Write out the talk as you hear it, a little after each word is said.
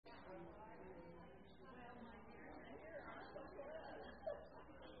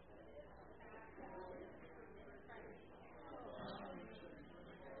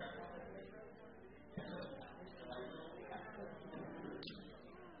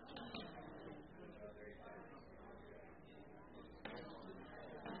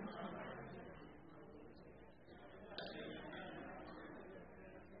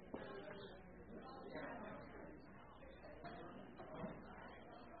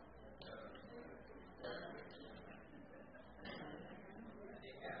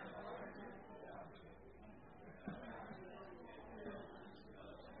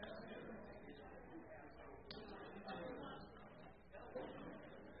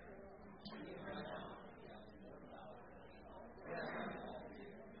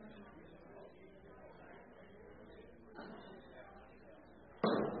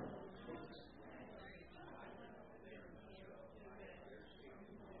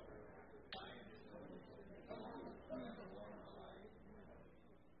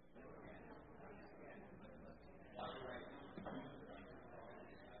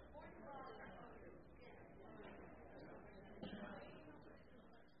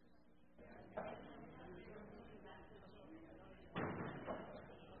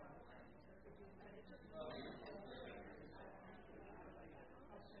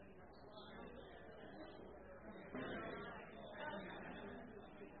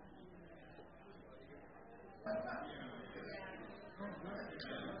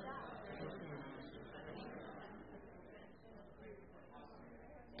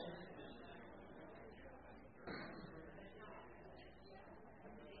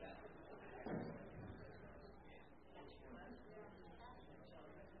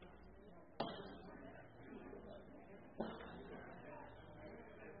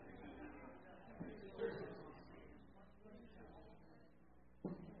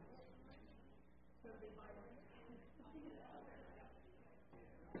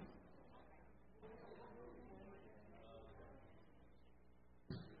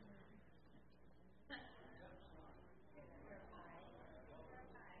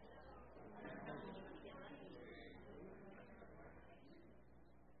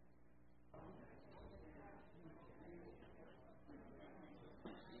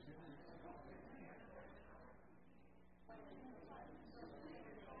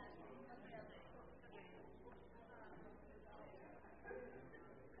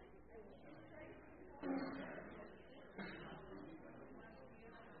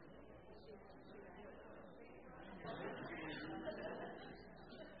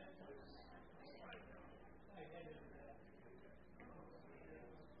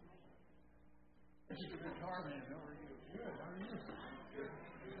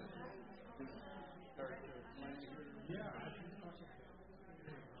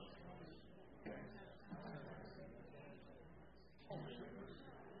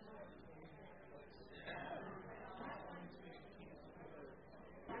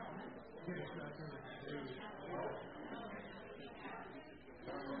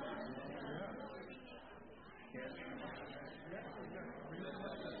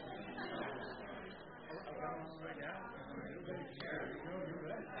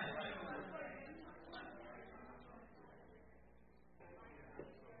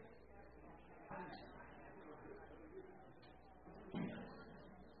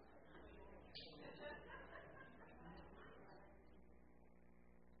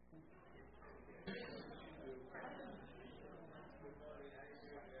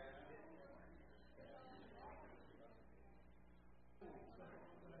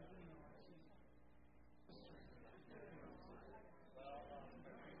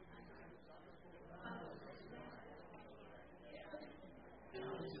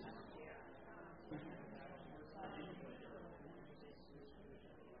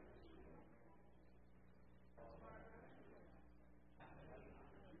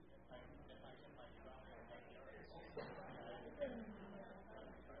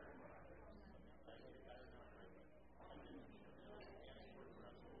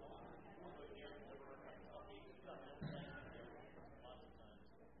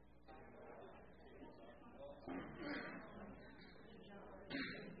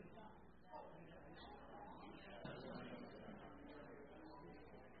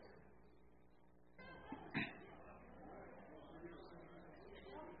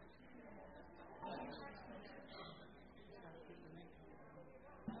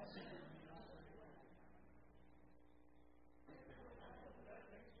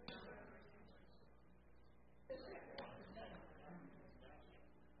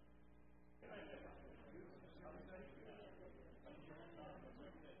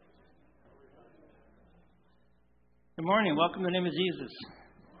Good morning. Welcome to the name of Jesus.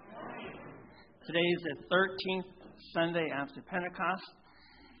 Today is the 13th Sunday after Pentecost,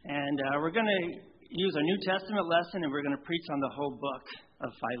 and we're going to use a New Testament lesson, and we're going to preach on the whole book of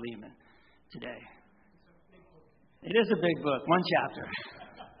Philemon today. It is a big book, one chapter.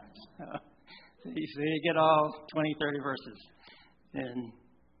 So you get all 20, 30 verses in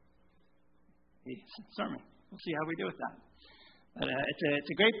the sermon. We'll see how we do with that. But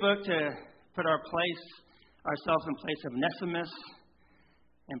it's a great book to put ourselves in place of Onesimus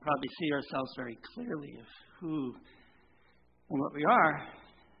and probably see ourselves very clearly of who and what we are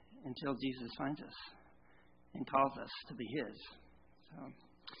until Jesus finds us and calls us to be His.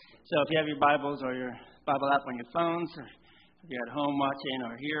 So if you have your Bibles or your Bible app on your phones, or if you're at home watching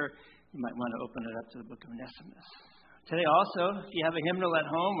or here, you might want to open it up to the book of Onesimus. Today also, if you have a hymnal at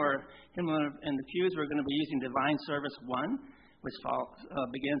home or hymnal in the pews, we're going to be using Divine Service 1, which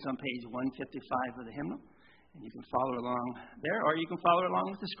begins on page 155 of the hymnal. And you can follow along there, or you can follow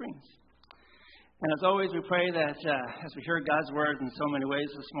along with the screens. And as always, we pray that as we hear God's word in so many ways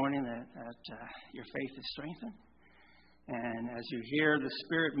this morning, that your faith is strengthened. And as you hear the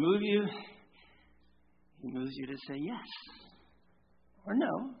Spirit move you, He moves you to say yes or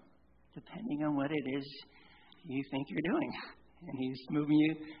no, depending on what it is you think you're doing. And He's moving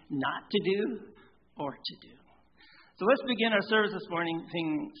you not to do or to do. So let's begin our service this morning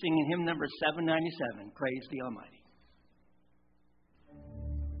singing hymn number 797, Praise the Almighty.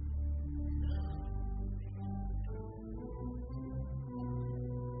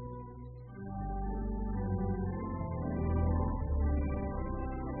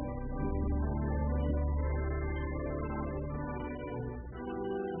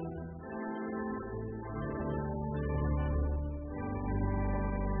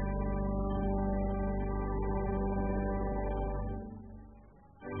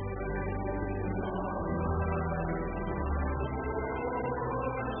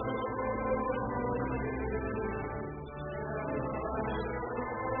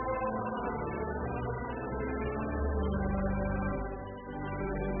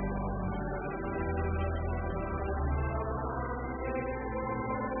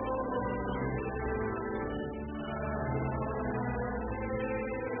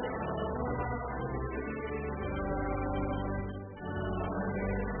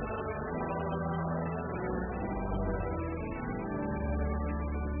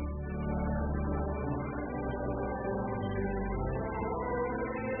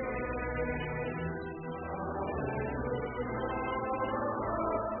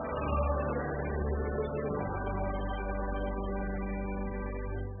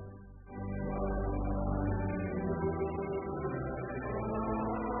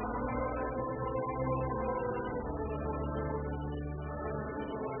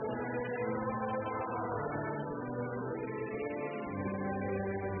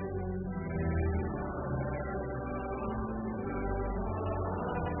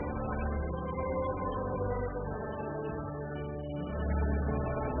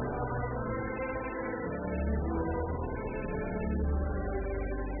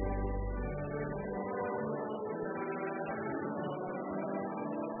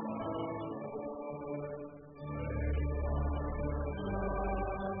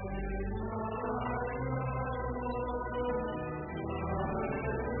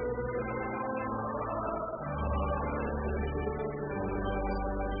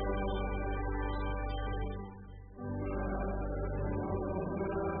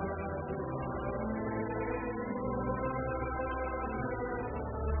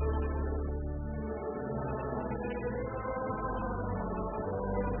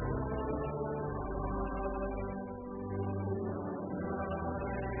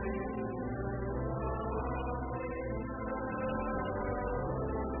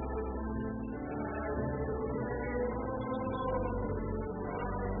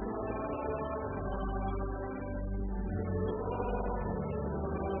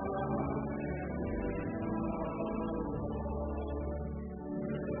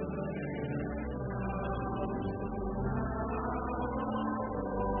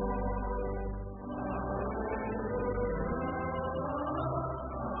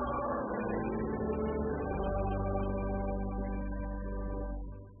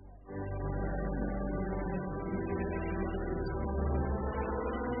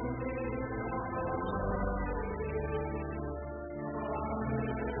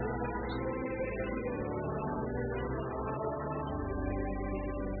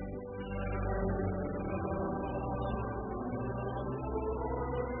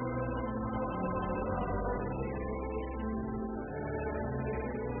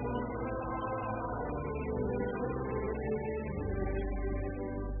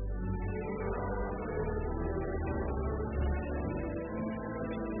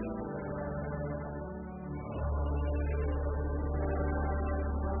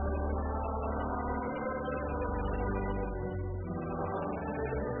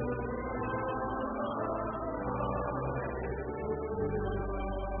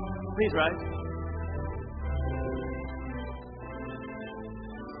 Please rise.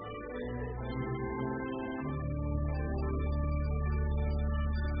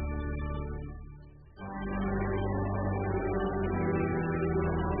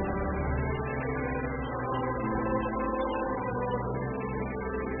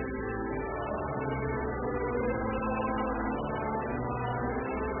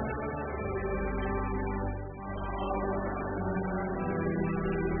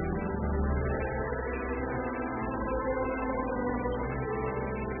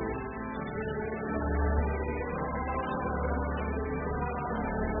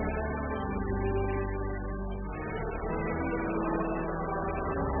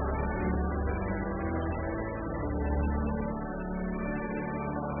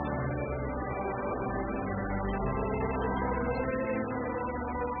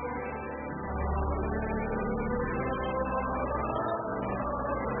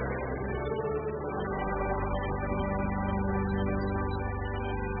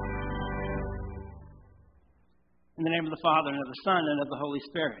 In the name of the Father, and of the Son, and of the Holy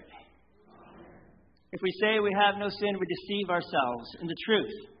Spirit. Amen. If we say we have no sin, we deceive ourselves, and the truth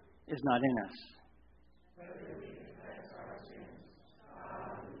is not in us. Whether we confess our sins,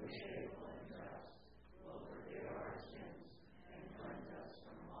 God, who is faithful and just, will forgive our sins and cleanse us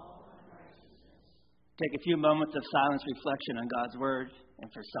from all unrighteousness. Take a few moments of silence reflection on God's Word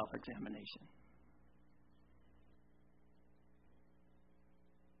and for self-examination.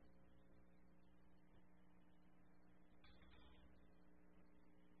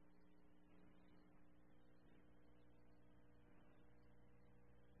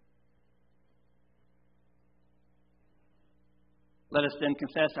 Let us then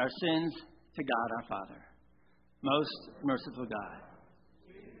confess our sins to God our Father. Most merciful God.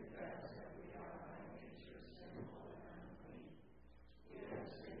 We confess that we are by nature sinful and unclean. We have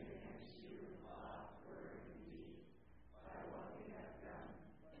sinned against you in thought, word, and deed, by what we have done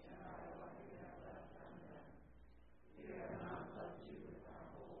and by what we have left undone. We have not loved you with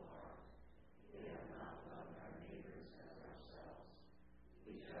our whole heart. We have not loved our neighbors as ourselves.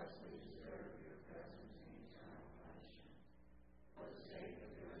 We justly deserve your presence and eternal punishment. For the sake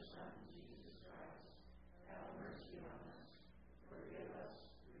of your Son, Jesus Christ, have mercy on us, forgive us,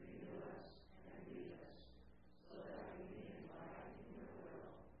 renew us, and lead us, so that we may abide in your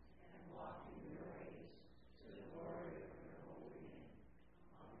will and walk in your ways, to the glory of your holy name.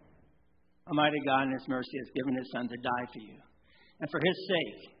 Amen. Almighty God in his mercy has given his Son to die for you, and for his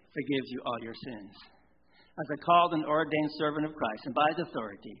sake forgives you all your sins. As a called and ordained servant of Christ, and by his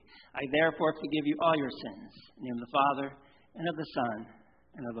authority, I therefore forgive you all your sins. In the name of the Father, and of the Son,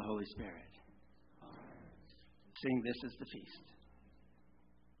 and of the Holy Spirit. Amen. Sing, This is the Feast.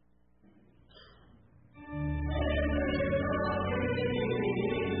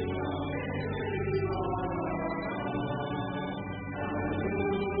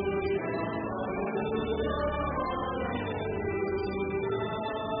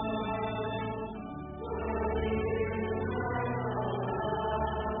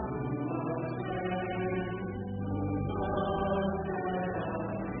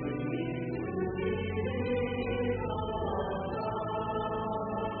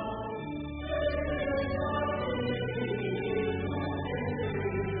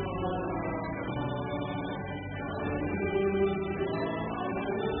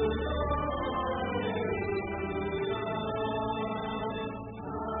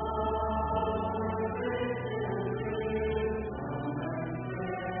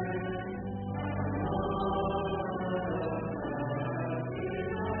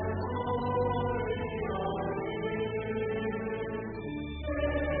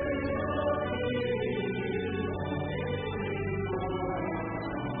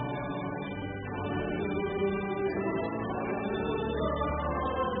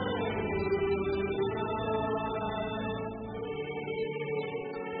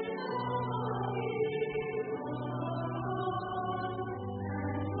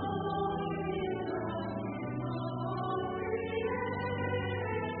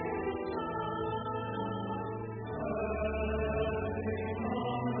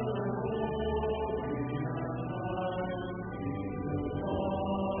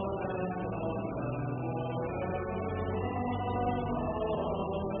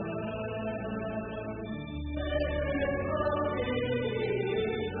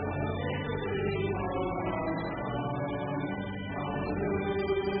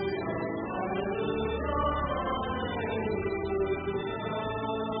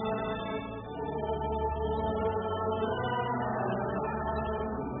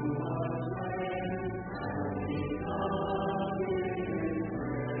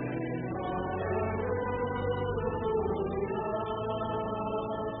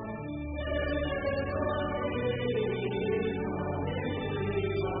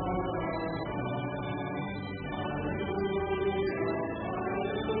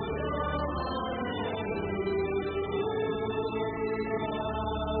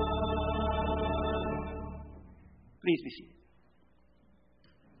 Please be seated.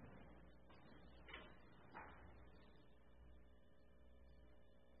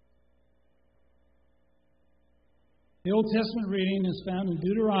 The Old Testament reading is found in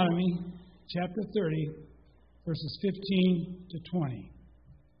Deuteronomy chapter 30, verses 15 to 20.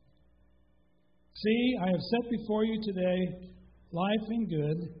 See, I have set before you today life and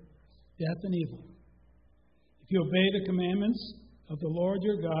good, death and evil. If you obey the commandments of the Lord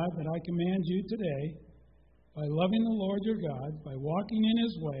your God that I command you today, by loving the Lord your God, by walking in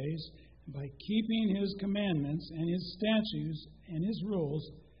his ways, and by keeping his commandments and his statutes and his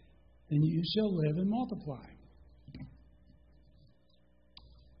rules, then you shall live and multiply.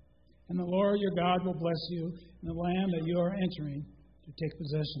 And the Lord your God will bless you in the land that you are entering to take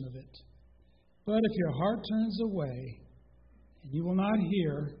possession of it. But if your heart turns away, and you will not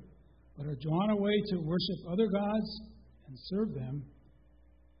hear, but are drawn away to worship other gods and serve them,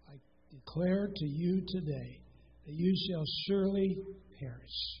 I declare to you today that you shall surely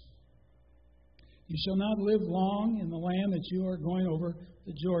perish. You shall not live long in the land that you are going over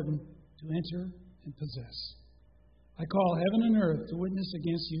the Jordan to enter and possess. I call heaven and earth to witness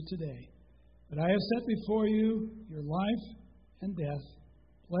against you today, that I have set before you your life and death,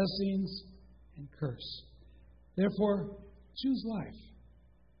 blessings and curse. Therefore, choose life,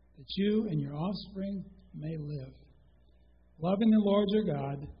 that you and your offspring may live, loving the Lord your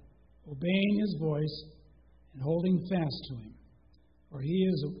God, obeying his voice, and holding fast to him. For he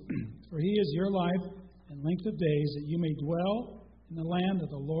is your life and length of days, that you may dwell in the land that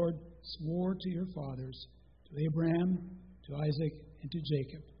the Lord swore to your fathers, to Abraham, to Isaac, and to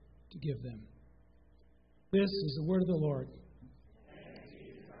Jacob, to give them. This is the word of the Lord.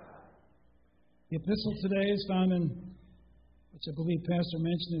 The epistle today is found in, which I believe Pastor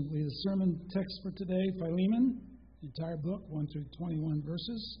mentioned, will be the sermon text for today, Philemon, the entire book, 1 through 21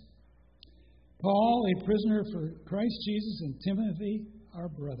 verses. Paul, a prisoner for Christ Jesus, and Timothy, our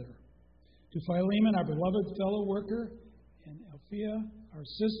brother. To Philemon, our beloved fellow worker, and Apphia, our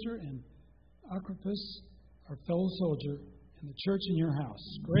sister, and Archippus, our fellow soldier, and the church in your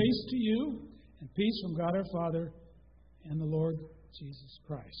house. Grace to you and peace from God our Father and the Lord Jesus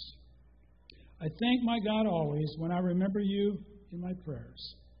Christ. I thank my God always when I remember you in my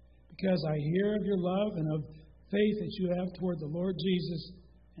prayers, because I hear of your love and of faith that you have toward the Lord Jesus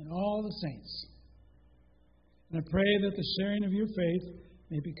and all the saints. And I pray that the sharing of your faith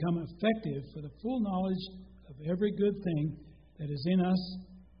may become effective for the full knowledge of every good thing that is in us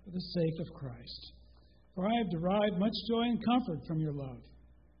for the sake of Christ. For I have derived much joy and comfort from your love,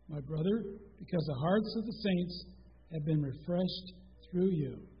 my brother, because the hearts of the saints have been refreshed through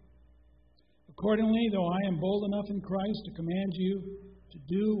you. Accordingly, though I am bold enough in Christ to command you to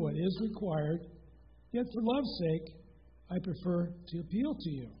do what is required, yet for love's sake I prefer to appeal to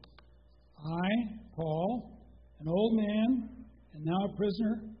you. I, Paul, an old man, and now a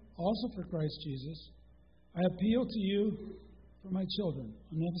prisoner, also for Christ Jesus, I appeal to you for my children,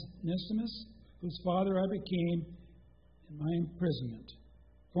 Onesimus, whose father I became in my imprisonment.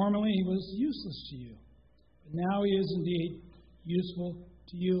 Formerly he was useless to you, but now he is indeed useful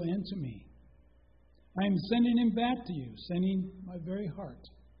to you and to me. I am sending him back to you, sending my very heart.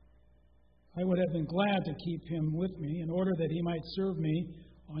 I would have been glad to keep him with me in order that he might serve me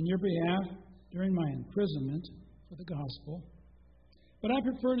on your behalf during my imprisonment for the gospel. But I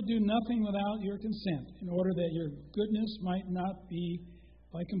prefer to do nothing without your consent, in order that your goodness might not be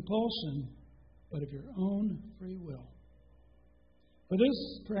by compulsion, but of your own free will. For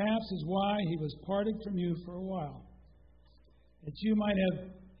this, perhaps, is why he was parted from you for a while, that you might have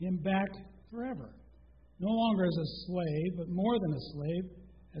him back forever, no longer as a slave, but more than a slave,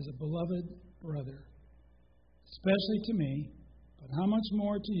 as a beloved brother, especially to me, but how much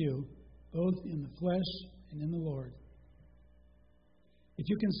more to you, both in the flesh and in the Lord. If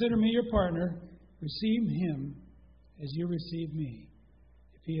you consider me your partner, receive him as you receive me.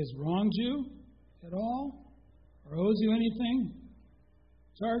 If he has wronged you at all, or owes you anything,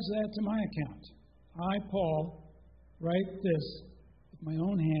 charge that to my account. I, Paul, write this with my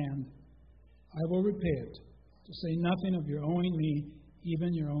own hand. I will repay it, to say nothing of your owing me,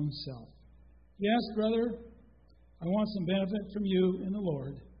 even your own self. Yes, brother, I want some benefit from you in the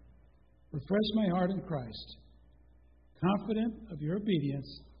Lord. Refresh my heart in Christ. Confident of your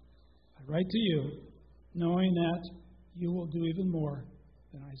obedience, I write to you, knowing that you will do even more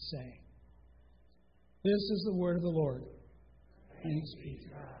than I say. This is the word of the Lord. Thanks be to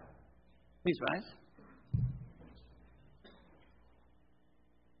God. Please rise.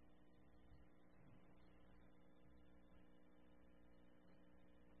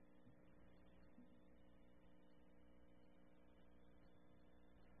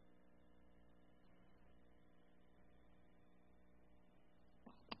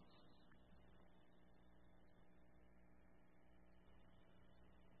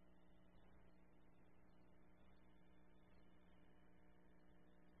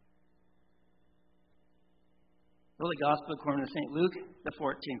 Holy Gospel according to St. Luke, the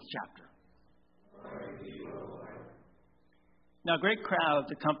 14th chapter. Now great crowds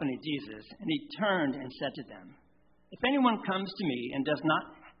accompanied Jesus, and he turned and said to them, "If anyone comes to me and does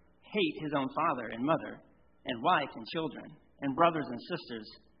not hate his own father and mother, and wife and children, and brothers and sisters,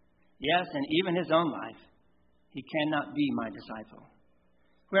 yes, and even his own life, he cannot be my disciple.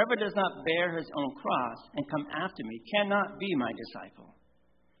 Whoever does not bear his own cross and come after me cannot be my disciple.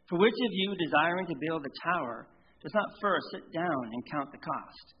 For which of you, desiring to build a tower, does not first sit down and count the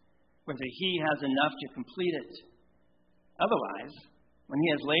cost, whether he has enough to complete it? Otherwise, when he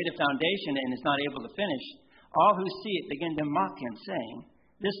has laid a foundation and is not able to finish, all who see it begin to mock him, saying,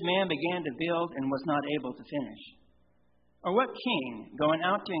 'This man began to build and was not able to finish.' Or what king, going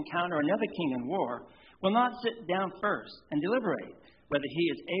out to encounter another king in war, will not sit down first and deliberate whether he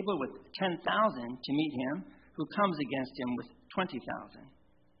is able with 10,000 to meet him who comes against him with 20,000?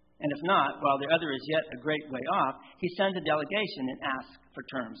 And if not, while the other is yet a great way off, he sends a delegation and asks for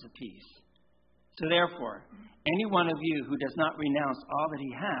terms of peace. So therefore, any one of you who does not renounce all that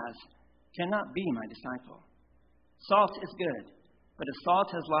he has cannot be my disciple. Salt is good, but if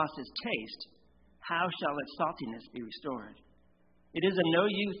salt has lost its taste, how shall its saltiness be restored? It is of no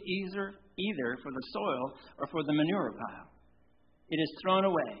use either for the soil or for the manure pile. It is thrown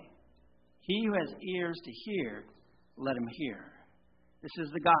away. He who has ears to hear, let him hear." This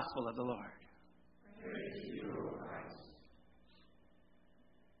is the gospel of the Lord. Praise to you, O Christ.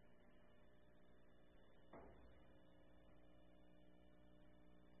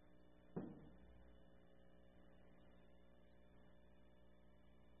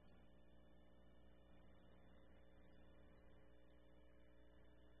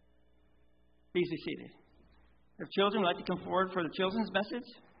 Please be seated. If children would like to come forward for the children's message.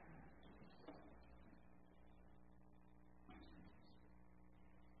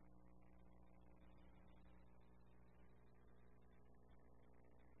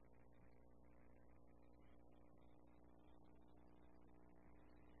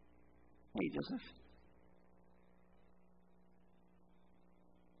 Hey, Joseph.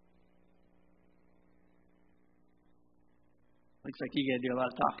 Looks like you got to do a lot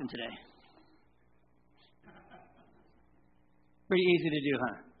of talking today. Pretty easy to do,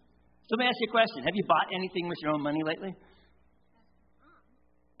 huh? So let me ask you a question. Have you bought anything with your own money lately?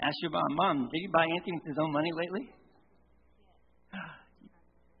 Ask your mom. Mom, did you buy anything with his own money lately?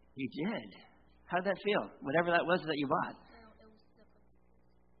 You did. How did that feel? Whatever that was that you bought.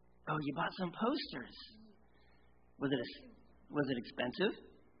 Oh, you bought some posters. Was it expensive?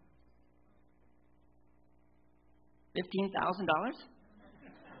 $15,000?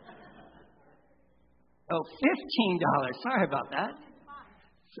 Oh, $15. Sorry about that.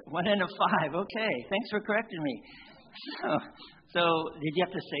 1 and a 5. Okay. Thanks for correcting me. So did you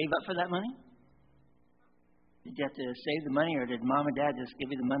have to save up for that money? Did you have to save the money, or did mom and dad just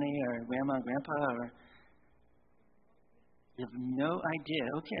give you the money, or grandma and grandpa, or? You have no idea.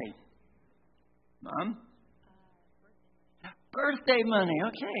 Okay. Mom? Birthday money.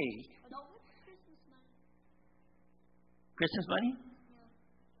 Okay. Christmas money?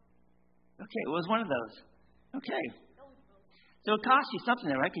 Okay, it was one of those. Okay. So it cost you something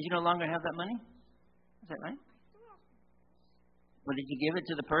there, right? Because you no longer have that money? Is that right? Or did you give it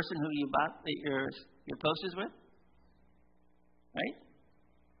to the person who you bought your posters with? Right?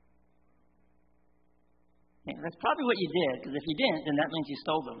 Yeah, that's probably what you did, because if you didn't, then that means you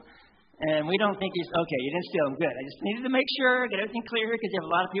stole them. And we don't think okay, you didn't steal them. Good. I just needed to make sure, get everything clear, because you have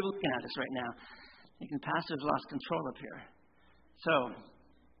a lot of people looking at us right now. Thinking the pastor's lost control up here. So,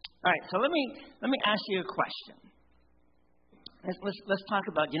 all right, so let me ask you a question. Let's talk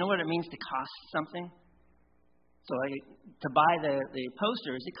about, you know what it means to cost something? So to buy the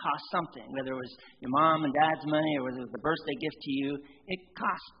posters, it costs something. Whether it was your mom and dad's money or whether it was a birthday gift to you, it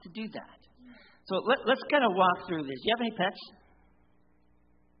costs to do that. So let's kind of walk through this. Do you have any pets?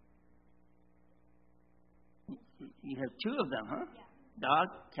 You have 2 of them, huh? Dog,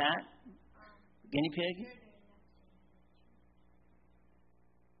 cat, guinea pig?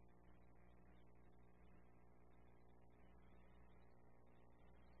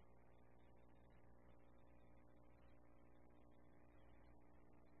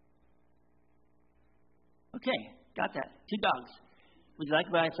 Okay, got that. 2 dogs. Would you like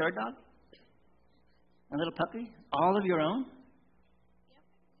to buy a 3rd dog? A little puppy? All of your own?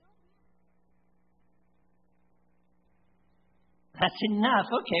 That's enough.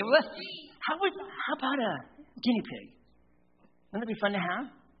 Okay, well, how about a guinea pig? Wouldn't that be fun to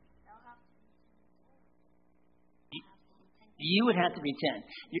have? You would have to be 10.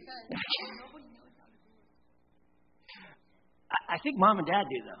 I think mom and dad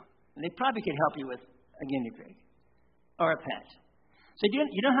do, though. They probably could help you with a guinea pig. or a pet. So do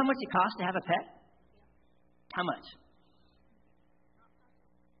you know how much it costs to have a pet? How much?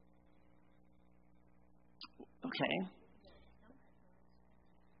 Okay.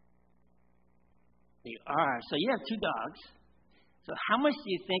 They are. So you have 2 dogs. So how much do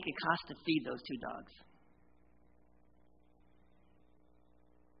you think it costs to feed those 2 dogs?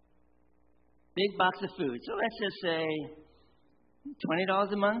 Big box of food. So let's just say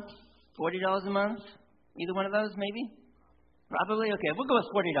 $20 a month, $40 a month, either one of those maybe? Probably? Okay, we'll go with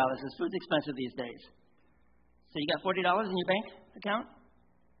 $40 because food's expensive these days. So you got $40 in your bank account?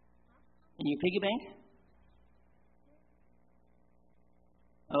 In your piggy bank?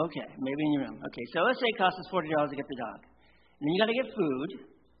 Okay, maybe in your room. Okay, so let's say it costs us $40 to get the dog. And then you got to get food.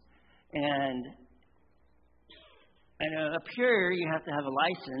 And up here, you have to have a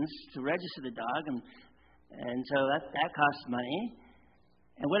license to register the dog. And so that costs money.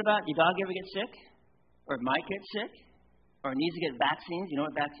 And what about your dog ever get sick? Or might get sick? Or needs to get vaccines? You know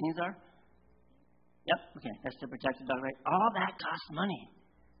what vaccines are? Yep, okay, that's to protect the dog, right? All that costs money.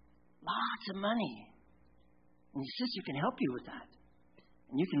 Lots of money. And your sister can help you with that.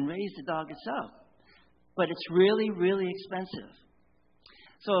 And you can raise the dog itself. But it's really, really expensive.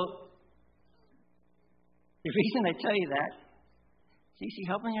 So, the reason I tell you that, see, she's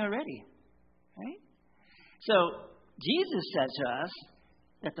helping you already. Right? So, Jesus said to us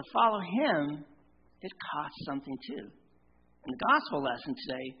that to follow Him, it costs something too. In the gospel lesson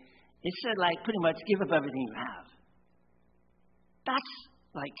today, it said, like, pretty much give up everything you have. That's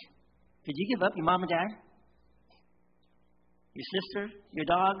like, did you give up your mom and dad? Your sister? Your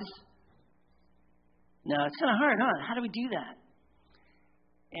dogs? No, it's kind of hard, huh? How do we do that?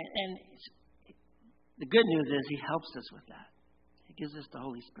 And the good news is He helps us with that. He gives us the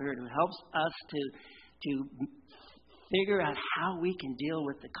Holy Spirit who helps us to figure out how we can deal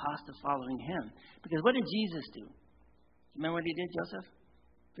with the cost of following Him. Because what did Jesus do? Remember what He did, Joseph?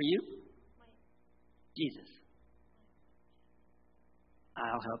 For you? Jesus.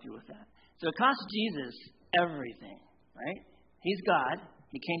 I'll help you with that. So it cost Jesus everything, right? He's God.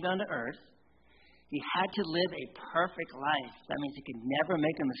 He came down to earth. He had to live a perfect life. That means He could never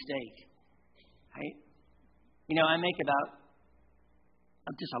make a mistake, right? You know, I make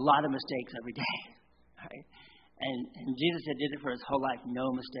just a lot of mistakes every day, right? And Jesus did it for His whole life,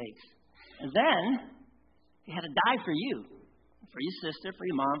 no mistakes. And then He had to die for you, for your sister, for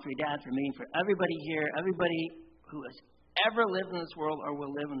your mom, for your dad, for me, for everybody here, everybody who has ever lived in this world or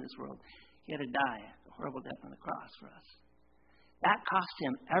will live in this world. He had to die a horrible death on the cross for us. That cost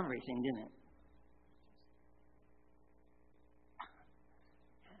Him everything, didn't it?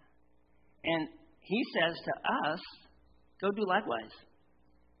 And He says to us, go do likewise.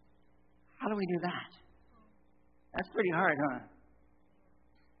 How do we do that? That's pretty hard, huh?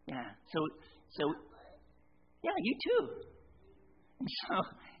 Yeah. So yeah, you too. And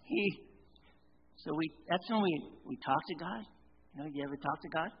that's when we talk to God. You know, you ever talk to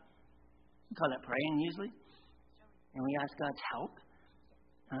God? We call that praying usually. And we ask God's help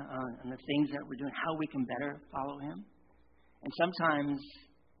on the things that we're doing, how we can better follow Him. And sometimes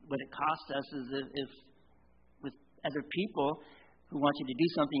what it costs us is if with other people who want you to do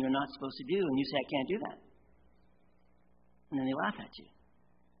something you're not supposed to do, and you say, I can't do that. And then they laugh at you.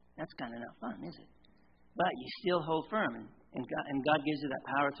 That's kind of not fun, is it? But you still hold firm, and God gives you that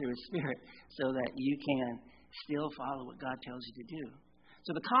power through His Spirit so that you can still follow what God tells you to do.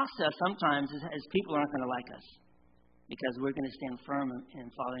 So the cost to us sometimes is people aren't going to like us because we're going to stand firm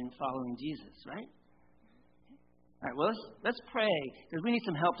in following Jesus, right? All right, well, let's pray, because we need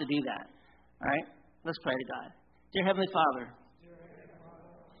some help to do that. All right? Let's pray to God. Dear Heavenly Father,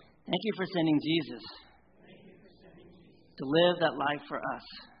 thank You for sending Jesus to live that life for us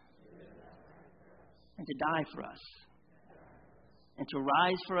and to die for us and to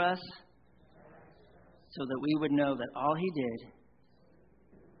rise for us so that we would know that all He did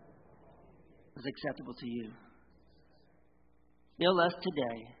was acceptable to You. Fill us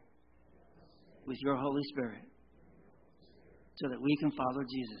today with Your Holy Spirit so that we can follow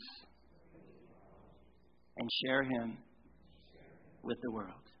Jesus and share Him with the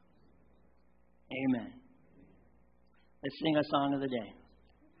world. Amen. Let's sing a song of the day.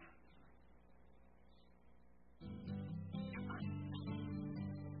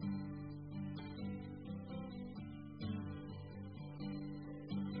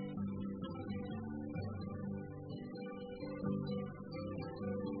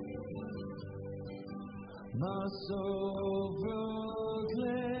 My soul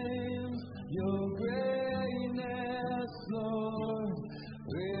proclaims Your greatness, Lord,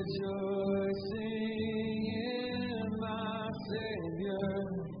 rejoicing in my Savior.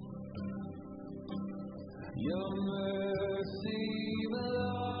 Your mercy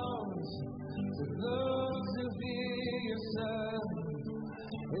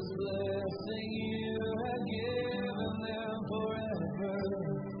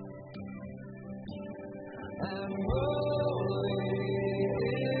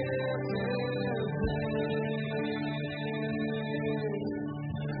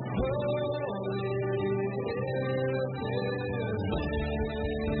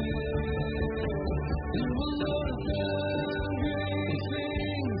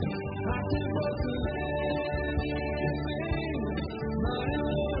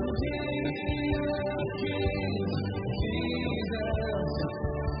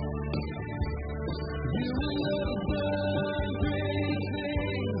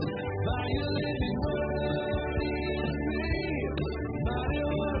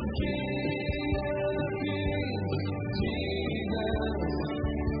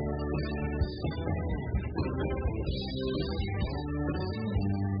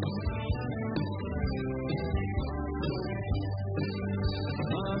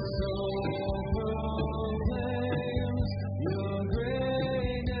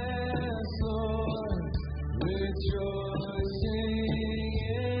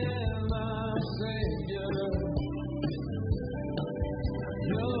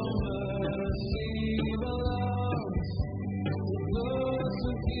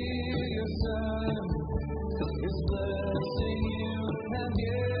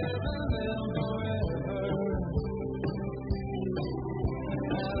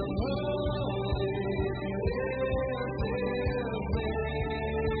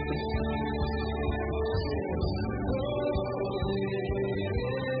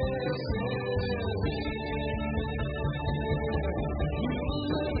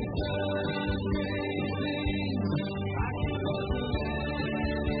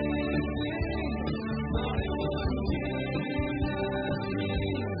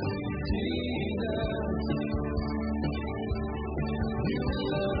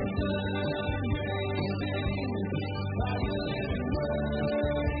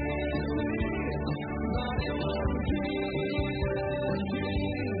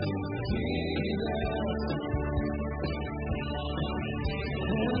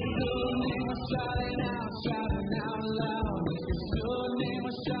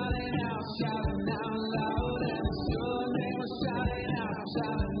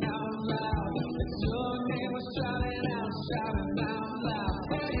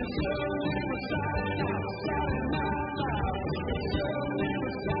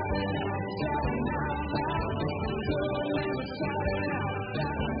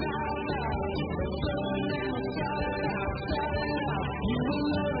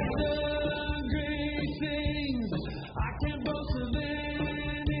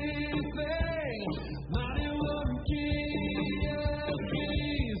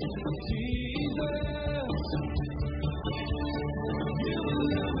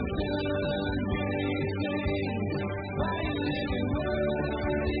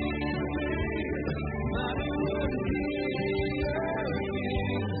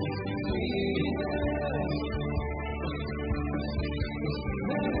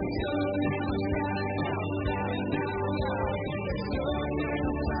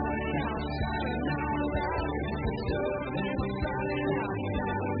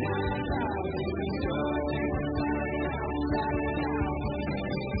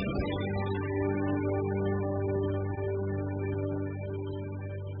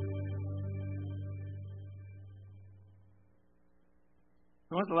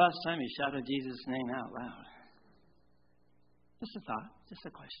When was the last time you shouted Jesus' name out loud? Just a thought, just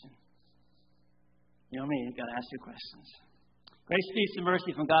a question. You know me, you've got to ask your questions. Grace, peace, and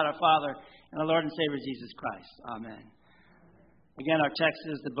mercy from God our Father and our Lord and Savior Jesus Christ. Amen. Again, our text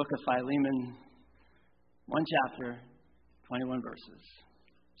is the book of Philemon, 1 chapter, 21 verses.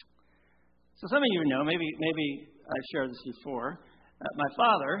 So some of you know, maybe I've shared this before, my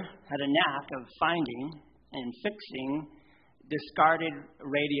father had a knack of finding and fixing discarded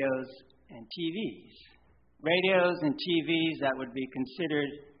radios and TVs. Radios and TVs that would be considered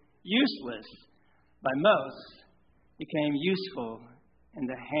useless by most became useful in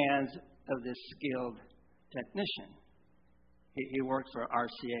the hands of this skilled technician. He worked for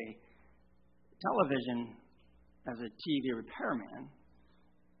RCA Television as a TV repairman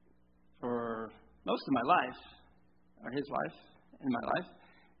for most of my life, or his life, in my life.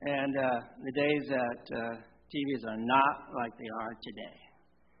 And the days that TVs are not like they are today.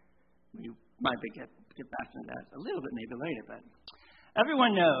 We might get back to that a little bit maybe later, but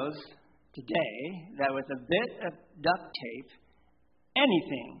everyone knows today that with a bit of duct tape,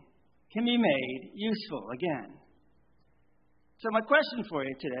 anything can be made useful again. So my question for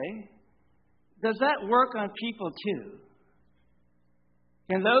you today, does that work on people too?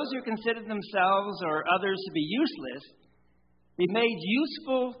 Can those who consider themselves or others to be useless be made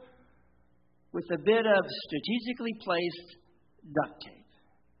useful with a bit of strategically placed duct tape?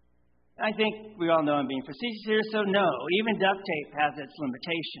 I think we all know I'm being facetious here, so no, even duct tape has its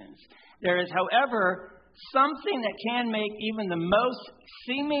limitations. There is, however, something that can make even the most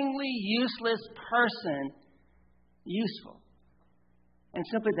seemingly useless person useful. And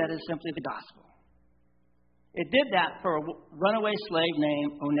that is simply the gospel. It did that for a runaway slave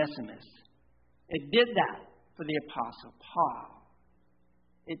named Onesimus. It did that for the Apostle Paul.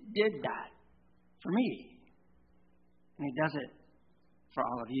 It did that for me. And it does it for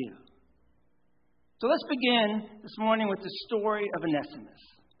all of you. So let's begin this morning with the story of Onesimus.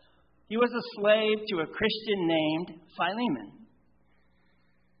 He was a slave to a Christian named Philemon.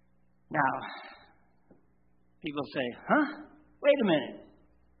 Now, people say, wait a minute.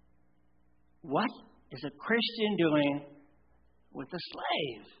 What is a Christian doing with a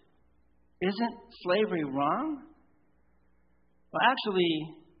slave? Isn't slavery wrong? Well, actually,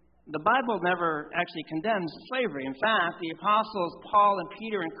 the Bible never actually condemns slavery. In fact, the apostles Paul and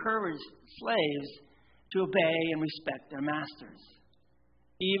Peter encouraged slaves to obey and respect their masters,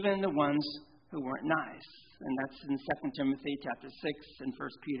 even the ones who weren't nice. And that's in 2 Timothy chapter 6 and 1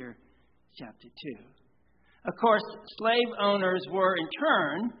 Peter chapter 2. Of course, slave owners were in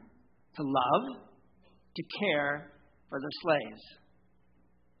turn to love, to care for their slaves.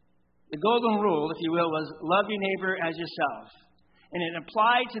 The golden rule, if you will, was love your neighbor as yourself. And it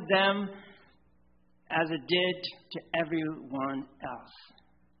applied to them as it did to everyone else.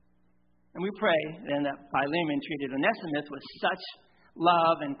 And we pray then that Philemon treated Onesimus with such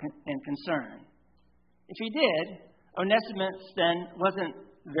love and concern. If he did, Onesimus then wasn't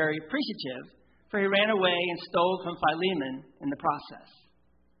very appreciative, for he ran away and stole from Philemon in the process.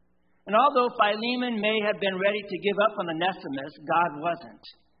 And although Philemon may have been ready to give up on Onesimus, God wasn't.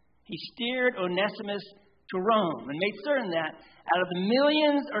 He steered Onesimus to Rome and made certain that out of the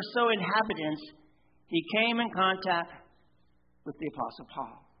millions or so inhabitants, he came in contact with the Apostle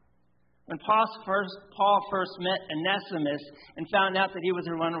Paul. When Paul first met Onesimus and found out that he was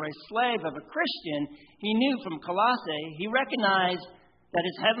a runaway slave of a Christian, he knew from Colossae, he recognized that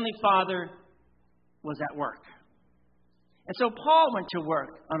his heavenly Father was at work. And so Paul went to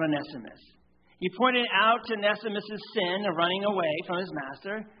work on Onesimus. He pointed out to Onesimus' sin of running away from his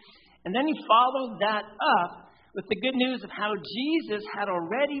master, and then he followed that up with the good news of how Jesus had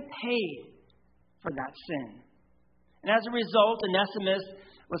already paid for that sin. And as a result, Onesimus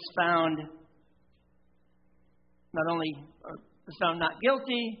was found not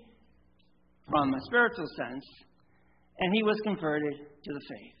guilty from a spiritual sense, and he was converted to the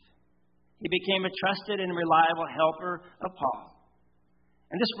faith. He became a trusted and reliable helper of Paul.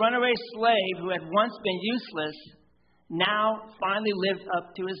 And this runaway slave who had once been useless now finally lived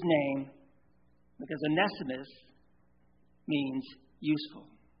up to his name, because Onesimus means useful.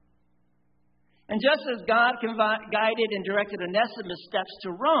 And just as God guided and directed Onesimus' steps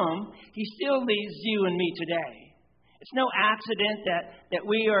to Rome, he still leads you and me today. It's no accident that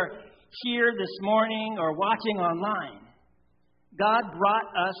we are here this morning or watching online. God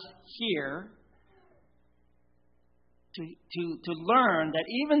brought us here to learn that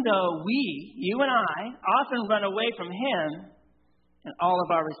even though you and I, often run away from Him and all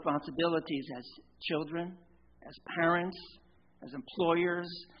of our responsibilities as children, as parents, as employers,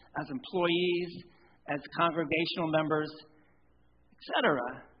 as employees, as congregational members,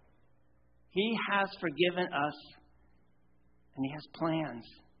 etc. He has forgiven us, and He has plans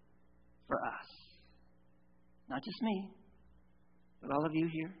for us. Not just me, but all of you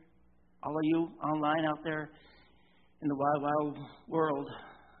here, all of you online out there in the wild, wild world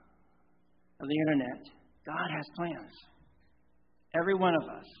of the internet. God has plans. Every one of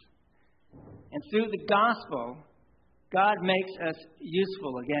us. And through the gospel, God makes us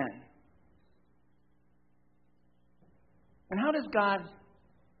useful again. And how does God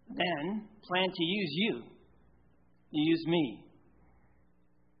then plan to use you? Use me?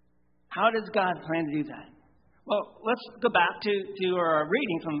 How does God plan to do that? Well, let's go back to our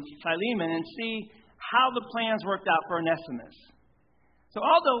reading from Philemon and see how the plans worked out for Onesimus. So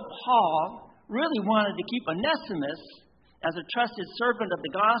although Paul really wanted to keep Onesimus as a trusted servant of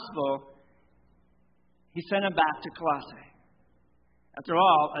the gospel, he sent him back to Colossae. After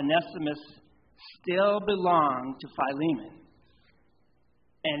all, Onesimus still belonged to Philemon.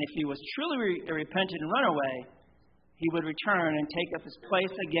 And if he was truly repentant and run away, he would return and take up his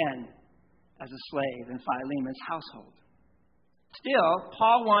place again as a slave in Philemon's household. Still,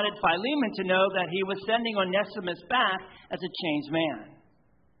 Paul wanted Philemon to know that he was sending Onesimus back as a changed man.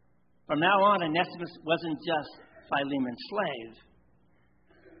 From now on, Onesimus wasn't just Philemon's slave,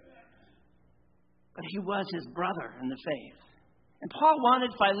 but he was his brother in the faith. And Paul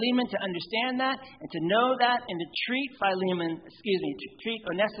wanted Philemon to understand that and to know that and to treat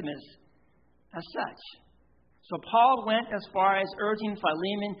Onesimus as such. So Paul went as far as urging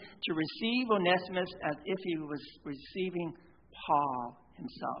Philemon to receive Onesimus as if he was receiving Paul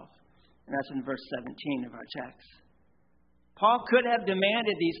himself. And that's in verse 17 of our text. Paul could have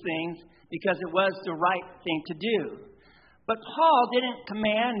demanded these things because it was the right thing to do. But Paul didn't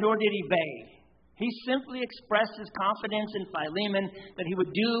command nor did he beg. He simply expressed his confidence in Philemon that he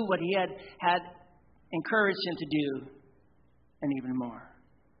would do what he had encouraged him to do, and even more.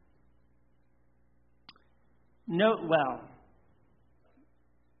 Note well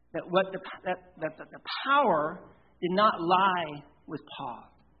that the power did not lie with Paul,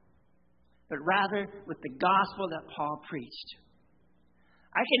 but rather with the gospel that Paul preached.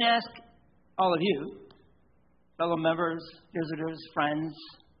 I can ask all of you, fellow members, visitors, friends,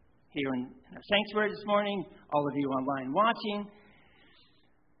 here in our sanctuary this morning, all of you online watching,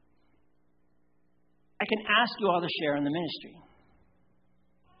 I can ask you all to share in the ministry.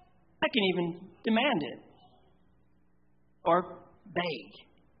 I can even demand it or beg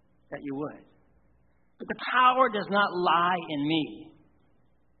that you would. But the power does not lie in me.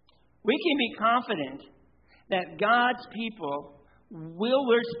 We can be confident that God's people will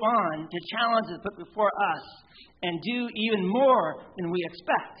respond to challenges put before us and do even more than we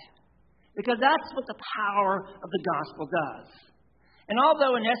expect. Because that's what the power of the gospel does. And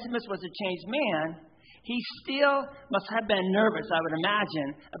although Onesimus was a changed man, he still must have been nervous, I would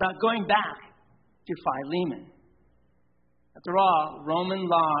imagine, about going back to Philemon. After all, Roman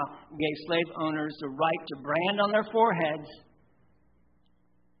law gave slave owners the right to brand on their foreheads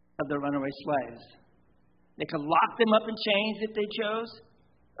of their runaway slaves. They could lock them up in chains if they chose,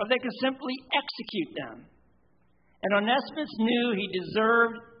 or they could simply execute them. And Onesimus knew he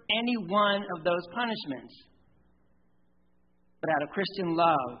deserved any one of those punishments. But out of Christian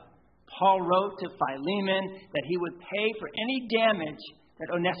love, Paul wrote to Philemon that he would pay for any damage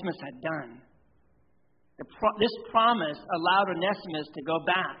that Onesimus had done. This promise allowed Onesimus to go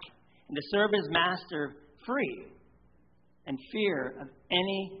back and to serve his master free and fear of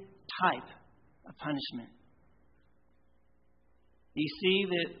any type of punishment. You see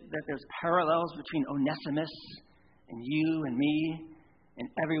that there's parallels between Onesimus and you and me and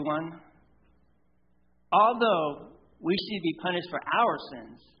everyone. Although we should be punished for our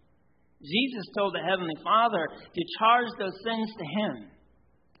sins, Jesus told the Heavenly Father to charge those sins to Him.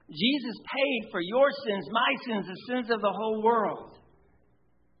 Jesus paid for your sins, my sins, the sins of the whole world,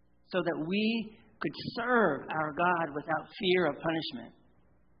 so that we could serve our God without fear of punishment.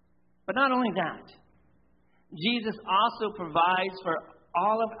 But not only that, Jesus also provides for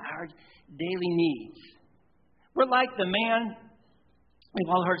all of our daily needs. We're like the man,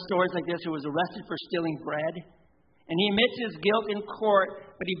 we've all heard stories like this, who was arrested for stealing bread. And he admits his guilt in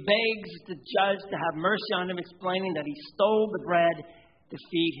court, but he begs the judge to have mercy on him, explaining that he stole the bread to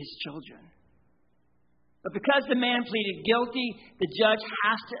feed his children. But because the man pleaded guilty, the judge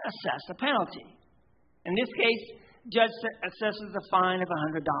has to assess a penalty. In this case, the judge assesses a fine of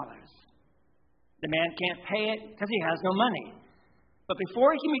 $100. The man can't pay it because he has no money. But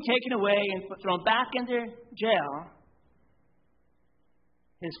before he can be taken away and thrown back into jail,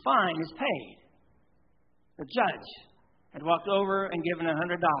 his fine is paid. The judge had walked over and given $100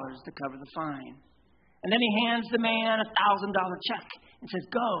 to cover the fine. And then he hands the man a $1,000 check and says,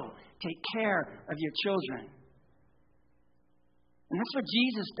 go, take care of your children. And that's what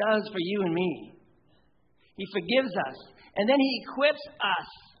Jesus does for you and me. He forgives us. And then he equips us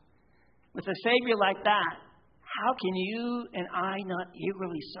with a Savior like that. How can you and I not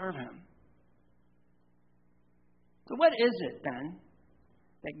eagerly serve him? So what is it then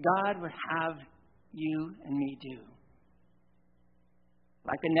that God would have you and me do?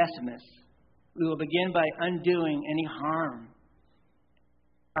 Like Onesimus, we will begin by undoing any harm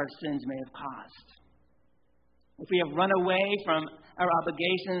our sins may have caused. If we have run away from our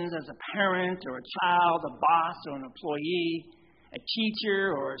obligations as a parent or a child, a boss or an employee, a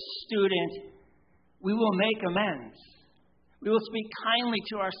teacher or a student, we will make amends. We will speak kindly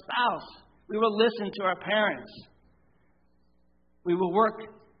to our spouse. We will listen to our parents. We will work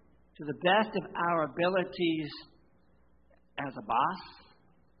to the best of our abilities as a boss,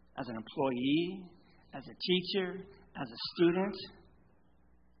 as an employee, as a teacher, as a student.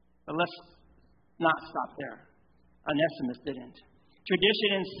 But let's not stop there. Onesimus didn't.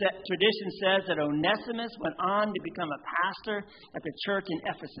 Tradition says that Onesimus went on to become a pastor at the church in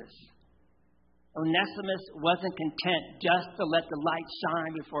Ephesus. Onesimus wasn't content just to let the light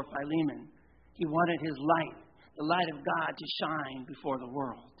shine before Philemon. He wanted his light, the light of God, to shine before the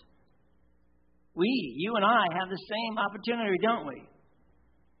world. You and I, have the same opportunity, don't we?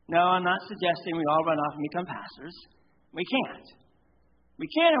 No, I'm not suggesting we all run off and become pastors. We can't. We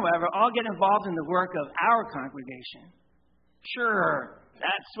can, however, all get involved in the work of our congregation. Sure,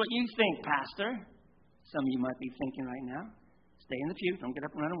 that's what you think, Pastor. Some of you might be thinking right now. Stay in the pew. Don't get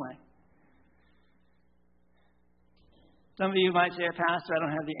up and run away. Some of you might say, Pastor, I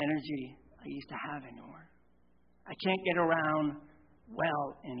don't have the energy I used to have anymore. I can't get around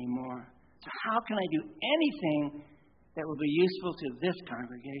well anymore. So how can I do anything that will be useful to this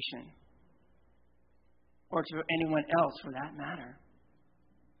congregation? Or to anyone else for that matter?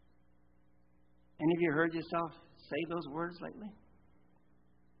 Any of you heard yourself say those words lately?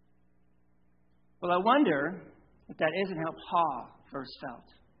 Well, I wonder if that isn't how Paul first felt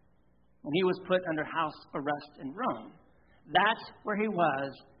when he was put under house arrest in Rome. That's where he was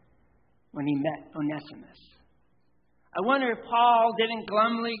when he met Onesimus. I wonder if Paul didn't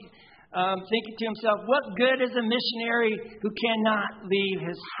glumly thinking to himself, what good is a missionary who cannot leave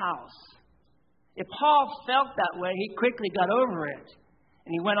his house? If Paul felt that way, he quickly got over it.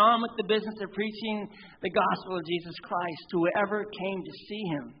 And he went on with the business of preaching the gospel of Jesus Christ to whoever came to see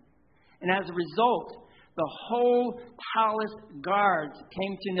him. And as a result, the whole palace guards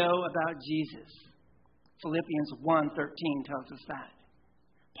came to know about Jesus. Philippians 1:13 tells us that.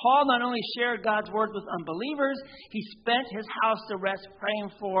 Paul not only shared God's word with unbelievers, he spent his house arrest praying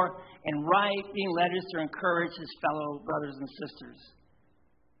for and writing letters to encourage his fellow brothers and sisters,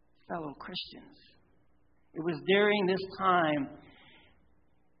 fellow Christians. It was during this time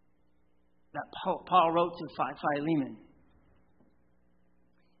that Paul wrote to Philemon.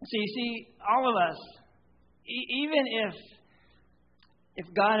 So you see, all of us, even if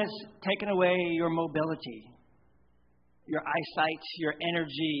God has taken away your mobility, your eyesight, your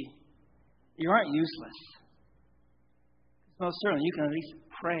energy, you aren't useless. Most certainly, you can at least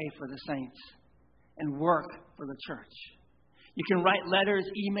pray for the saints and work for the church. You can write letters,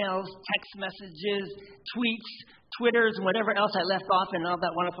 emails, text messages, tweets, Twitters, and whatever else I left off in all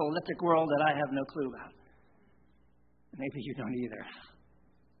that wonderful elliptic world that I have no clue about. Maybe you don't either.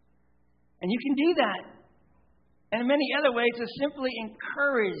 And you can do that. And in many other ways to simply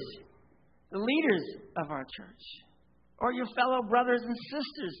encourage the leaders of our church or your fellow brothers and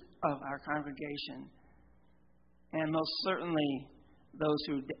sisters of our congregation, and most certainly those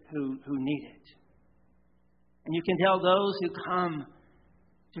who need it. And you can tell those who come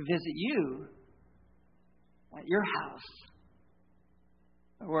to visit you at your house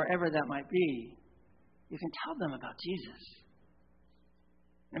or wherever that might be, you can tell them about Jesus.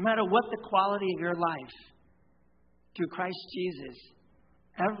 No matter what the quality of your life, through Christ Jesus,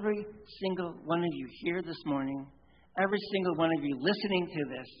 every single one of you here this morning, every single one of you listening to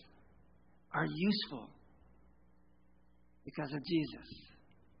this, are useful because of Jesus.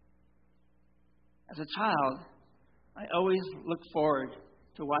 As a child, I always looked forward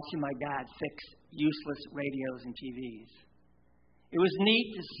to watching my dad fix useless radios and TVs. It was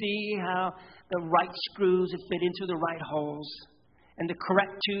neat to see how the right screws would fit into the right holes and the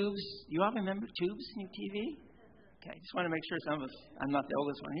correct tubes. You all remember tubes in your TV? Okay, just want to make sure I'm not the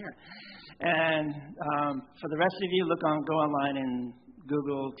oldest one here. And for the rest of you, go online and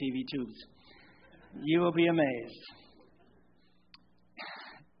Google TV tubes. You will be amazed.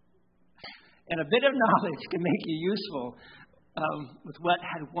 And a bit of knowledge can make you useful with what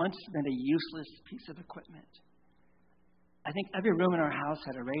had once been a useless piece of equipment. I think every room in our house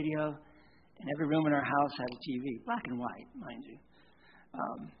had a radio, and every room in our house had a TV, black and white, mind you.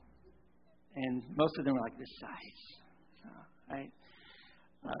 And most of them were like this size, right?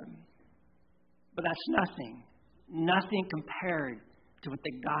 But that's nothing compared to what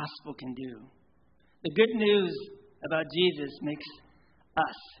the gospel can do. The good news about Jesus makes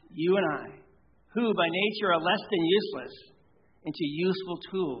us, you and I, who by nature are less than useless, into useful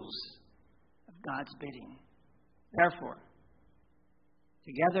tools of God's bidding. Therefore,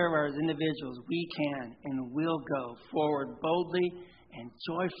 together as individuals, we can and will go forward boldly and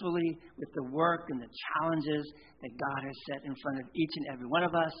joyfully with the work and the challenges that God has set in front of each and every one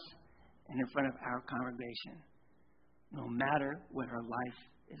of us and in front of our congregation, no matter what our life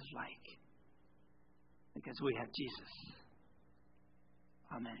is like, because we have Jesus.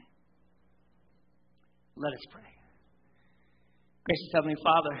 Amen. Let us pray. Gracious Heavenly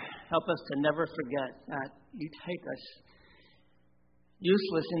Father, help us to never forget that you take us,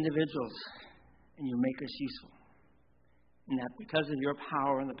 useless individuals, and you make us useful. And that because of your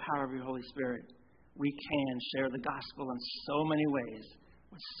power and the power of your Holy Spirit, we can share the gospel in so many ways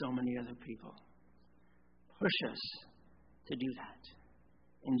with so many other people. Push us to do that.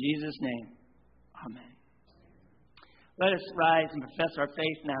 In Jesus' name, amen. Let us rise and profess our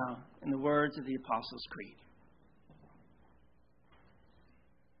faith now in the words of the Apostles' Creed.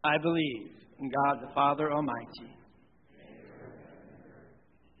 I believe in God the Father Almighty,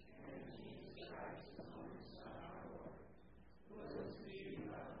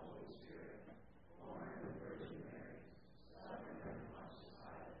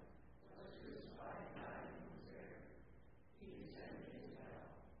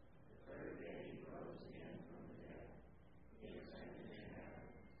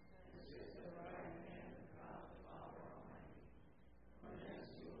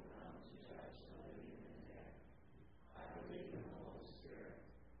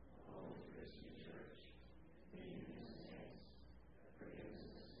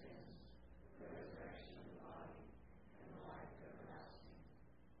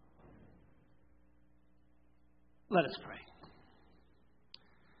 Let us pray.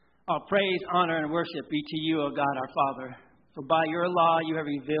 All praise, honor, and worship be to you, O God, our Father. For by your law you have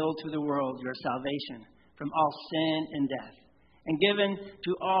revealed to the world your salvation from all sin and death, and given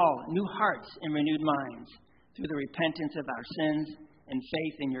to all new hearts and renewed minds through the repentance of our sins and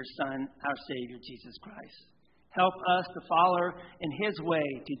faith in your Son, our Savior, Jesus Christ. Help us to follow in his way,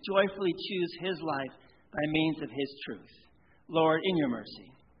 to joyfully choose his life by means of his truth. Lord, in your mercy,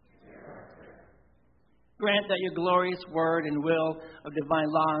 grant that your glorious word and will of divine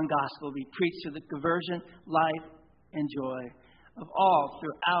law and gospel be preached to the conversion, life, and joy of all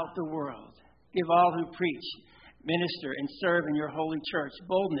throughout the world. Give all who preach, minister, and serve in your holy church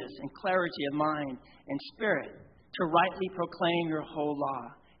boldness and clarity of mind and spirit to rightly proclaim your whole law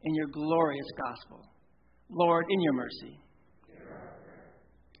and your glorious gospel. Lord, in your mercy,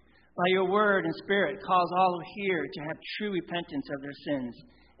 by your word and spirit, cause all who hear to have true repentance of their sins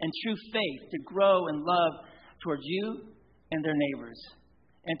and true faith to grow in love towards you and their neighbors,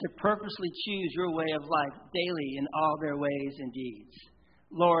 and to purposely choose your way of life daily in all their ways and deeds.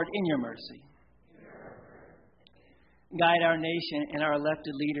 Lord, in your mercy, guide our nation and our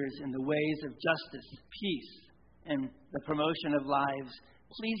elected leaders in the ways of justice, peace, and the promotion of lives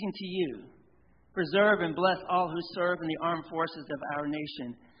pleasing to you. Preserve and bless all who serve in the armed forces of our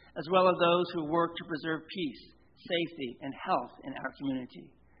nation, as well as those who work to preserve peace, safety, and health in our community.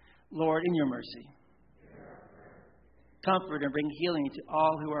 Lord, in your mercy, comfort and bring healing to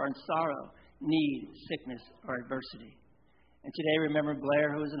all who are in sorrow, need, sickness, or adversity. And today, remember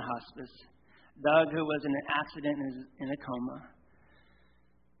Blair, who is in hospice, Doug, who was in an accident and is in a coma,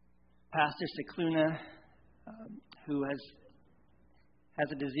 Pastor Cicluna, who has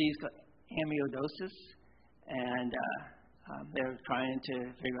a disease called amyloidosis, and they're trying to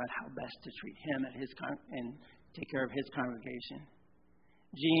figure out how best to treat him at and take care of his congregation.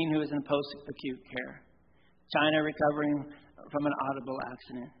 Jean, who is in post-acute care. China, recovering from an audible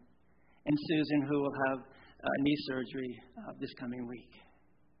accident. And Susan, who will have knee surgery this coming week.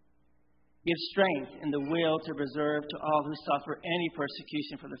 Give strength and the will to preserve to all who suffer any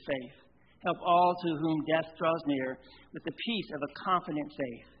persecution for the faith. Help all to whom death draws near with the peace of a confident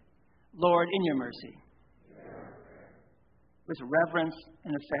faith. Lord, in your mercy, with reverence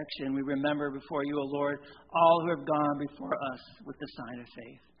and affection, we remember before you, O Lord, all who have gone before us with the sign of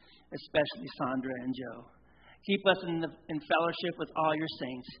faith, especially Sandra and Joe. Keep us in fellowship with all your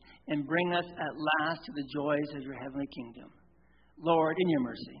saints and bring us at last to the joys of your heavenly kingdom. Lord, in your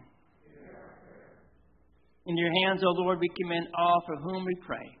mercy. In your hands, O Lord, we commend all for whom we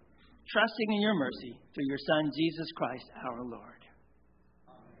pray, trusting in your mercy through your Son, Jesus Christ, our Lord.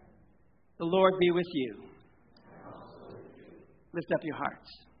 Amen. The Lord be with you. Lift up your hearts.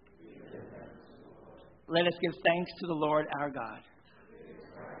 Let us give thanks to the Lord our God.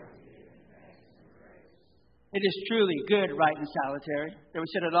 It is truly good, right, and salutary that we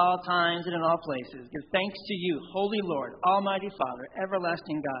should at all times and in all places give thanks to you, Holy Lord, Almighty Father,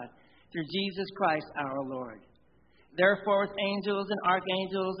 everlasting God, through Jesus Christ our Lord. Therefore, with angels and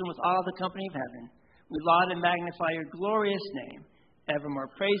archangels and with all the company of heaven, we laud and magnify your glorious name, evermore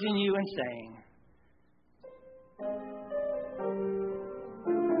praising you and saying,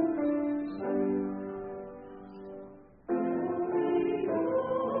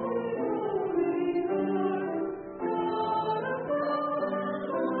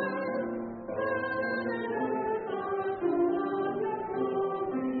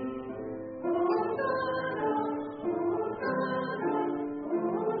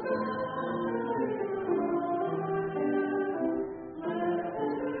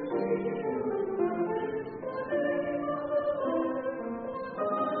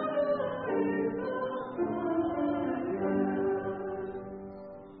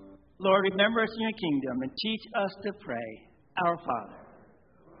 Lord, remember us in your kingdom and teach us to pray, Our Father.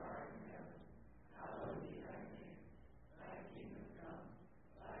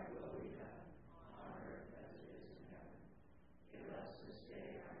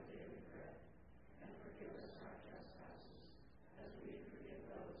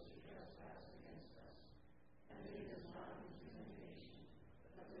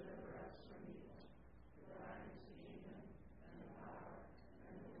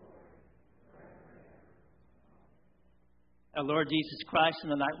 Our Lord Jesus Christ,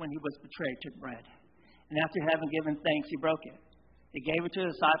 on the night when he was betrayed, took bread. And after having given thanks, he broke it. He gave it to the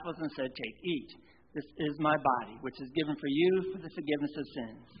disciples and said, "Take, eat. This is my body, which is given for you for the forgiveness of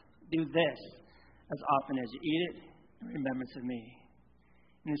sins. Do this as often as you eat it in remembrance of me."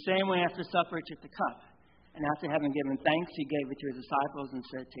 In the same way, after supper, he took the cup. And after having given thanks, he gave it to his disciples and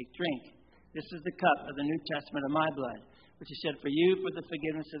said, "Take, drink. This is the cup of the New Testament of my blood, which is shed for you for the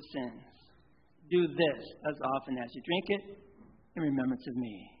forgiveness of sins. Do this as often as you drink it in remembrance of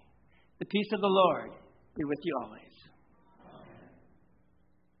me." The peace of the Lord be with you always.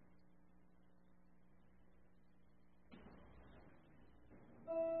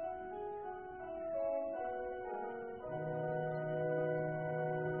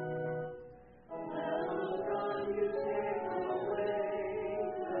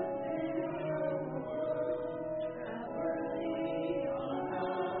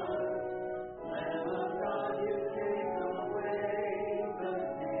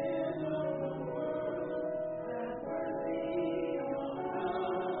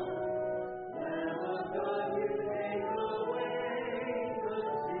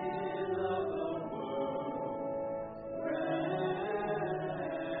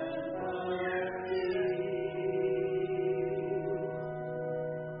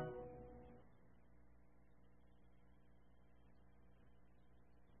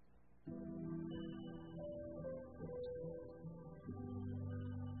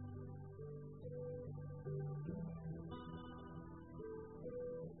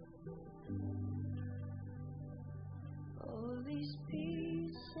 These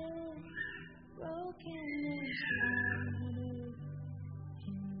pieces broken and shattered,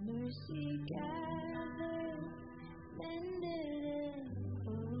 in mercy gathered, mended and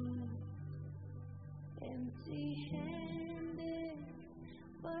whole, empty-handed,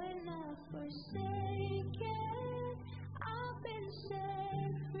 but not forsaken. I've been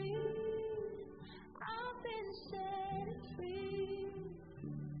set free. I've been set free.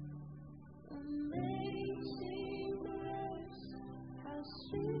 Amazing grace, how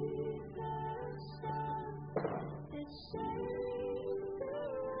sweet the sound that saved a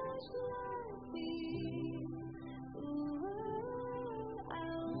wretch like me. Ooh, I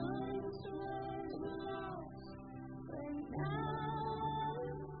once was lost, but now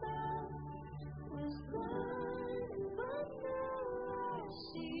I'm found. Was blind, but now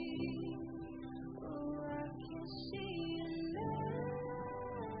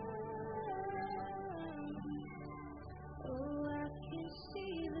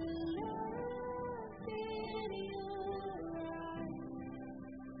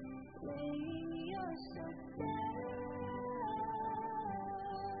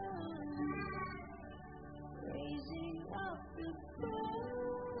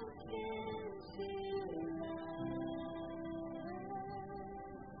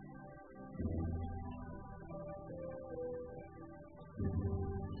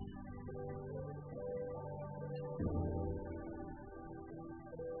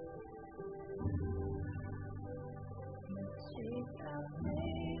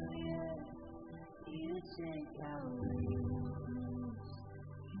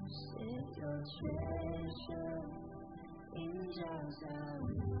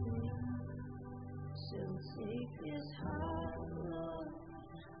So take this heart, Lord,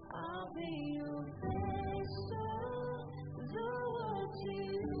 I'll be your vessel, the world to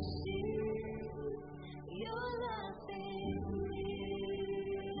see your life in me.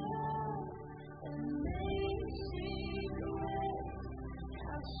 Amazing grace,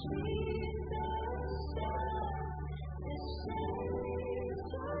 how sweet the sound that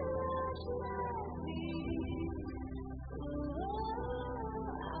saved a wretch like me.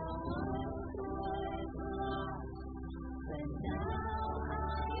 But now I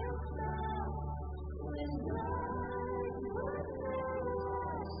am found when life was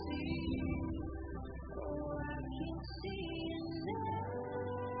never seen. Oh, I can see it now.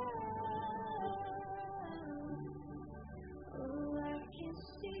 Oh, I can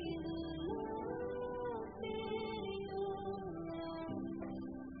see the love in your eyes.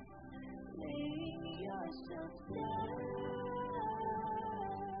 Laying yourself down,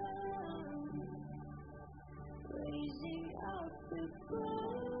 raising up the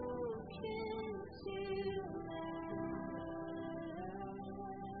broken to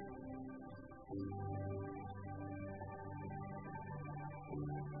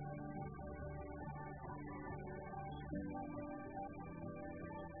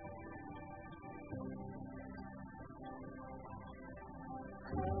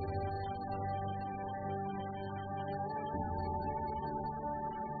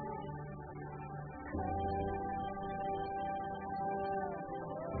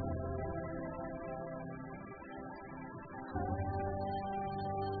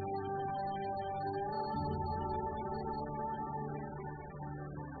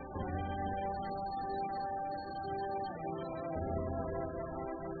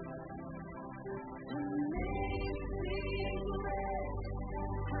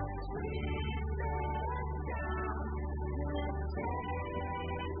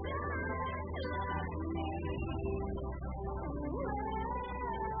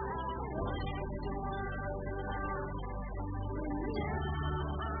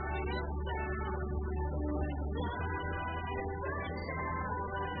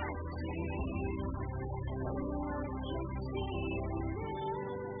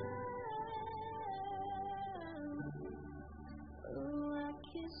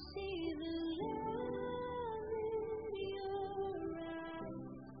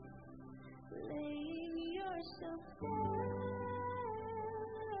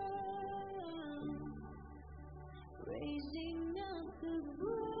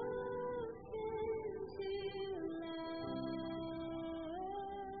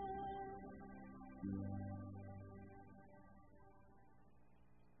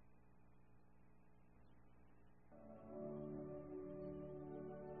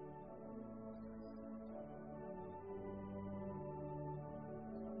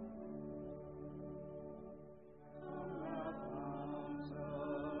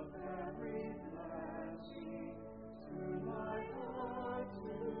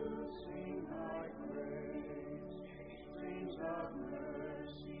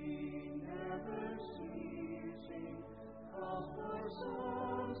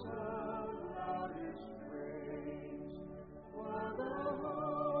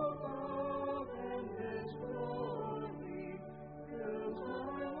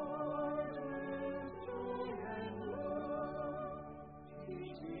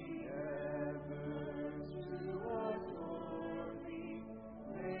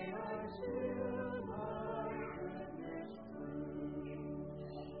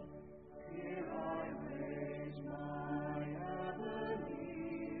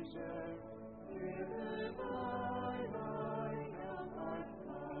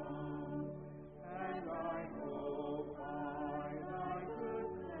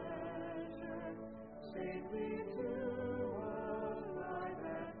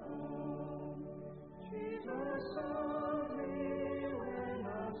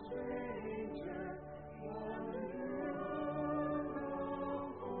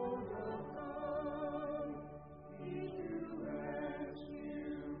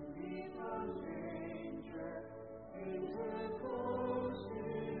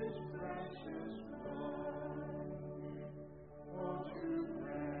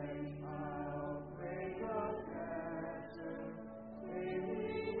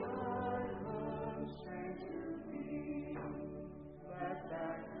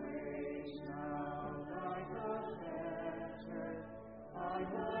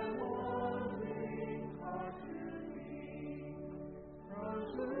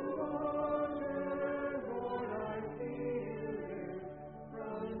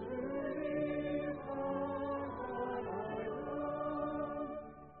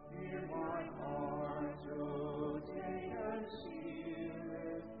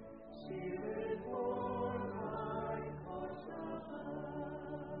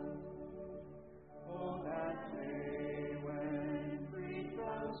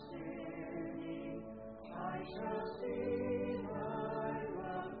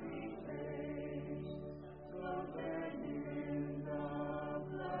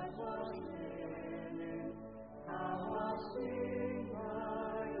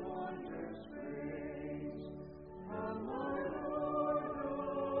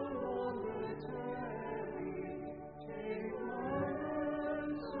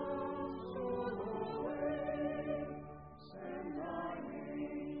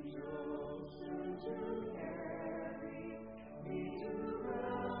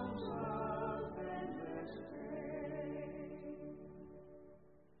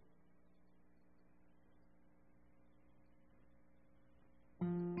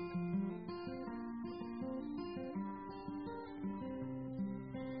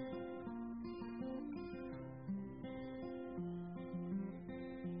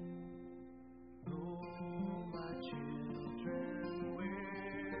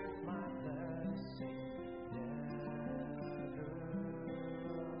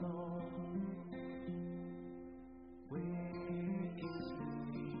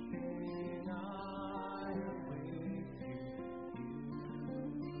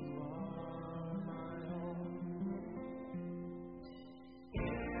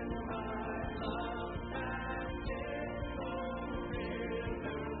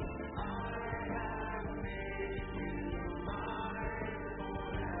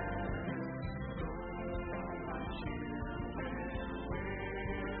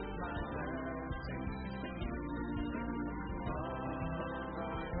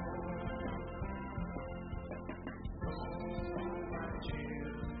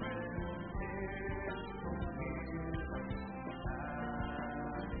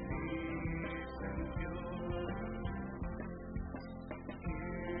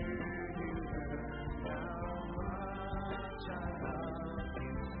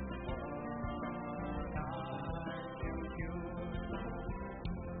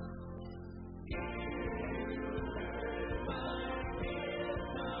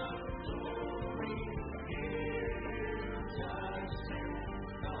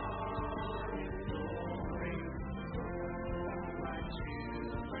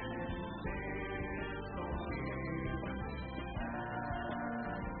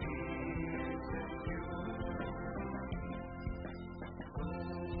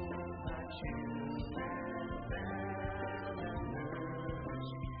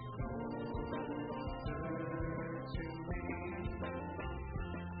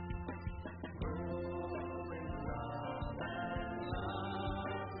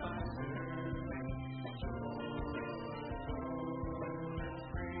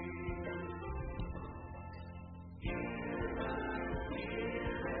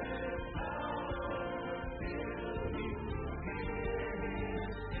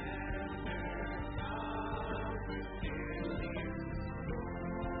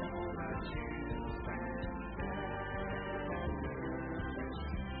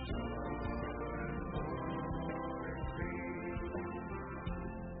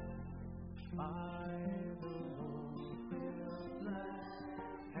I, the Lord, will bless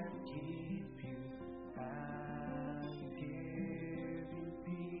and keep you and give you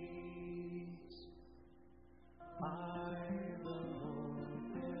peace. I, the Lord,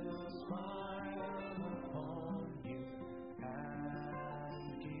 will smile upon you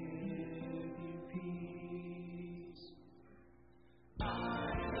and give you peace.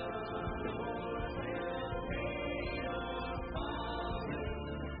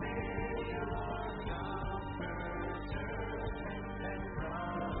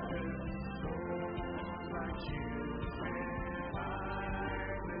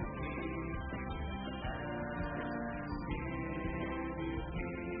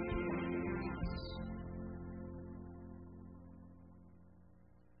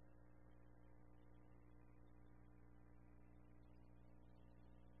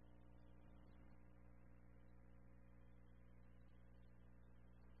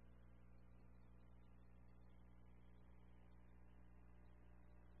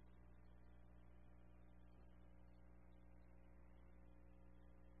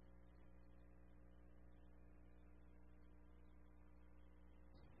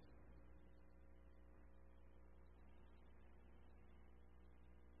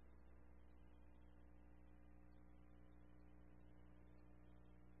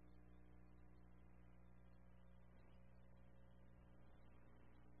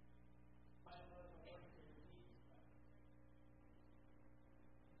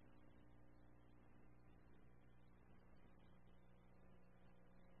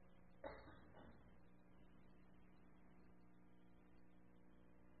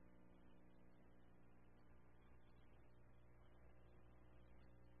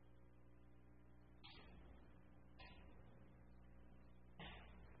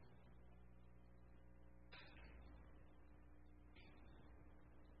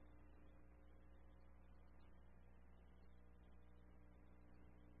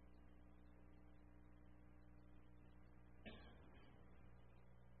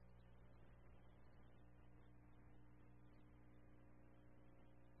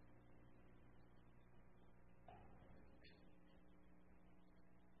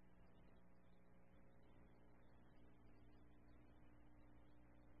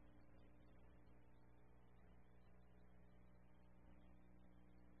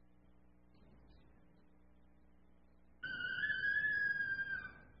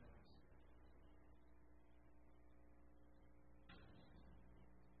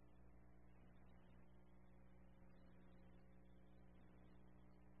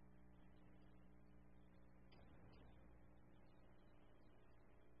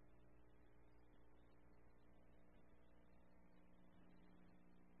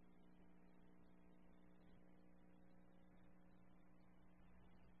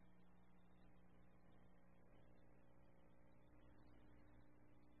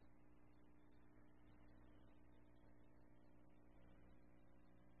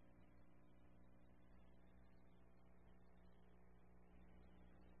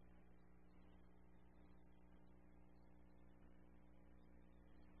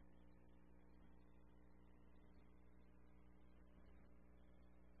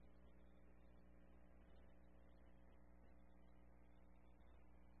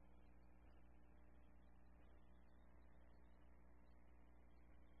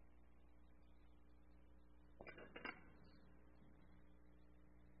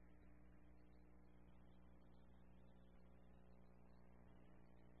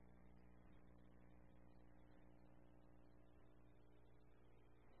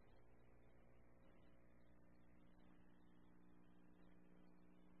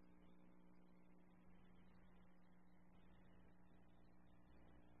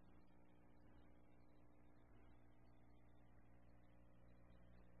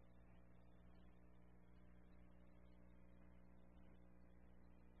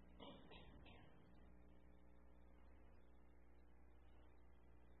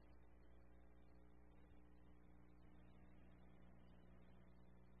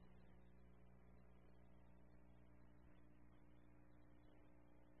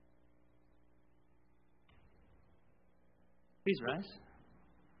 Please rise.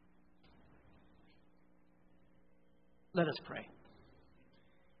 Let us pray.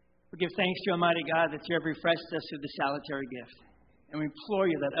 We give thanks to Almighty God that you have refreshed us through the salutary gift. And we implore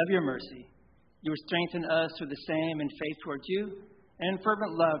you that of your mercy, you would strengthen us through the same in faith towards you and in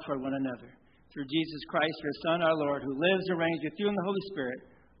fervent love toward one another. Through Jesus Christ, your Son, our Lord, who lives and reigns with you in the Holy Spirit,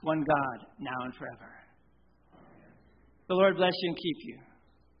 one God, now and forever. Amen. The Lord bless you and keep you.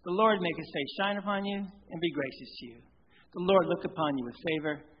 The Lord make his face shine upon you and be gracious to you. The Lord look upon you with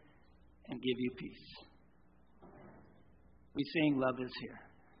favor and give you peace. We sing, love is here.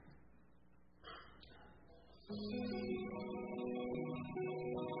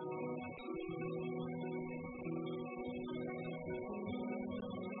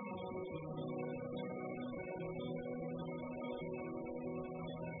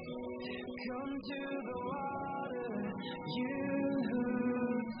 Come to the water, you who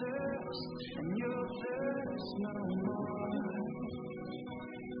thirst, and you'll thirst no more.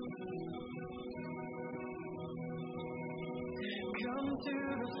 Come to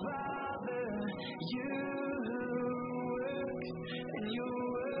the Father, you who work, and you'll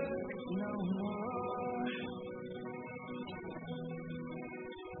work no more.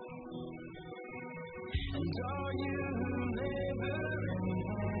 And all you who labor in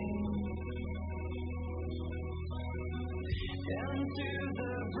pain, and to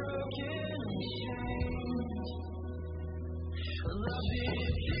the broken and shamed, love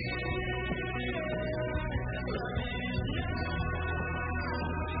is here, love is now,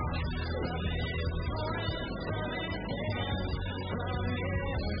 love is pouring from His hands, from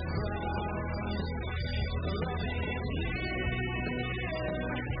His cross. Love is here,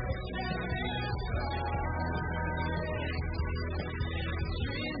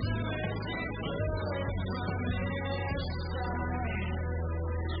 streams of mercy flowing from His side.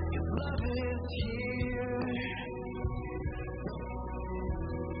 Love is here.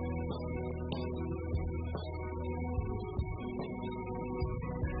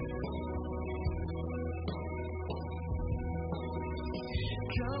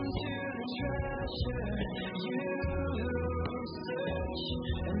 Come to the treasure, you who search,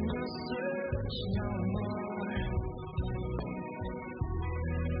 and will search no more.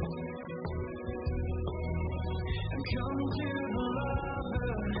 And come to the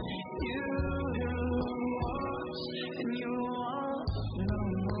lover, you who want, and you want no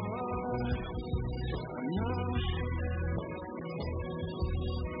more. No.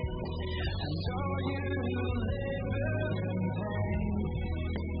 And all you who labor in pain,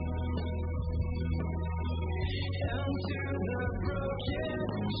 and to the broken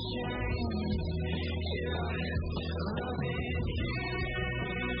and shamed, yeah, love is here,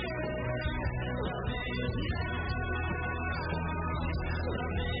 love is now,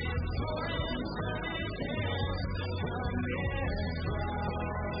 love is pouring from His hands, from His cross.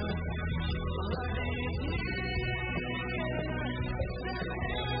 Love is here, it's satisfied.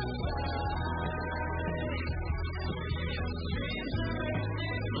 Streams of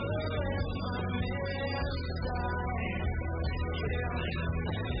mercy flowing from His side.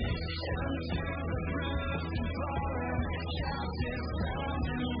 And to the bruised and fallen, captive, bound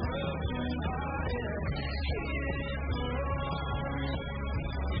and broken hearted, He is the Lord.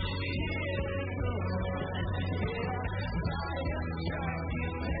 He is the Lord. Yeah, by His stripes He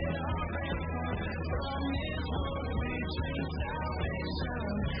paid our ransom. From His wounds we drink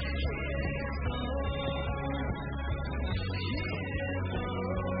salvation. He is the Lord. He is the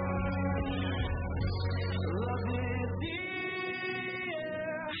Lord. Love is here,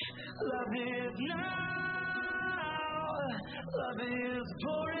 love is now, love is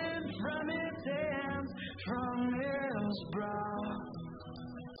pouring from His hands, from His brow.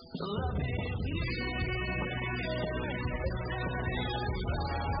 Love is here,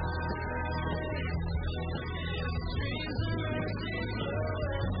 satisfied. Streams of mercy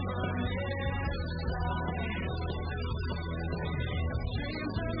flowing from His side.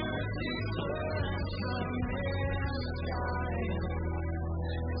 Streams of mercy flowing from His side.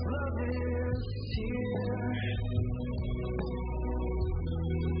 Love is here.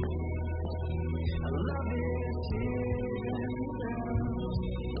 Love is here.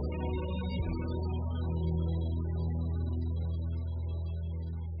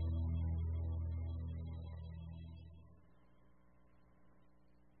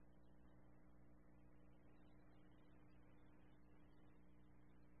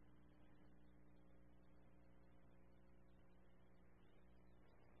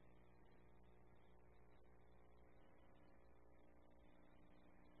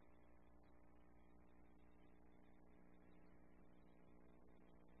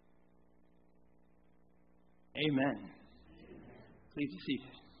 Amen. Please be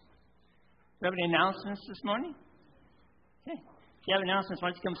seated. Do you have any announcements this morning? Okay. If you have announcements, why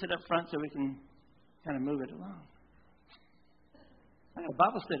don't you come sit up front so we can kind of move it along. I have a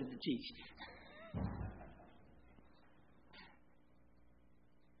Bible study to teach.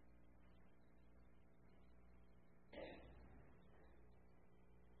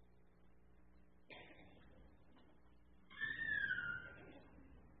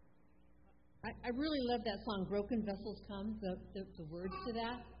 I really love that song, Broken Vessels Come, the words to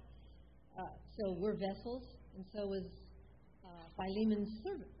that. So we're vessels, and so was Philemon's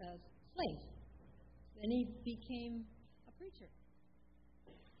slave. Then he became a preacher.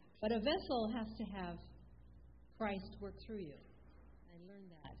 But a vessel has to have Christ work through you. I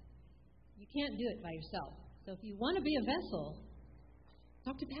learned that. You can't do it by yourself. So if you want to be a vessel,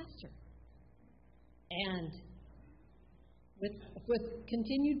 talk to pastor. And with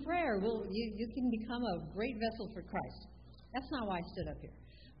continued prayer, you can become a great vessel for Christ. That's not why I stood up here.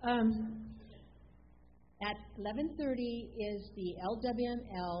 At 11:30 is the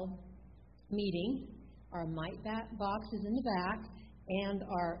LWML meeting. Our mic box is in the back, and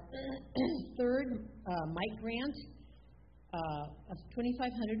our third mic grant of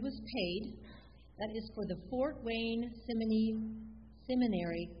 $2,500 was paid. That is for the Fort Wayne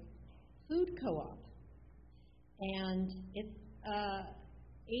Seminary Food Co-op, and it's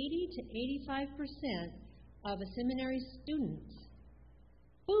 80 to 85% of a seminary student's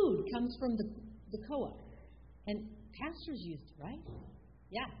food comes from the co-op. And pastors used it, right?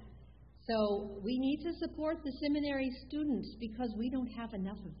 Yeah. So we need to support the seminary students because we don't have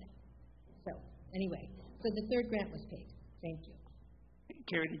enough of them. So anyway, so the third grant was paid. Thank you.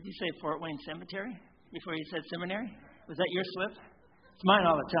 Carrie, did you say Fort Wayne Cemetery before you said seminary? Was that your slip? It's mine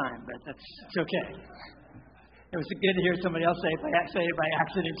all the time, but it's okay. It was good to hear somebody else say it by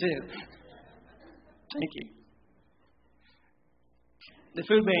accident too. Thank you. The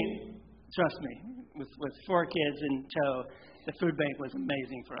food bank, trust me, with 4 kids in tow, the food bank was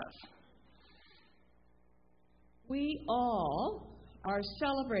amazing for us. We all are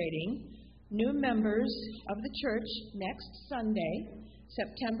celebrating new members of the church next Sunday,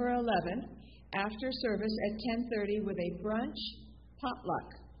 September 11th, after service at 10:30 with a brunch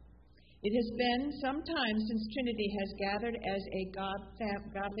potluck. It has been some time since Trinity has gathered as a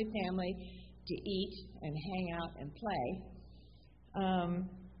godly family to eat and hang out and play.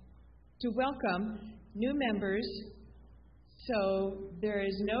 To welcome new members, so there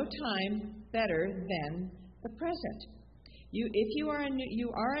is no time better than the present. You are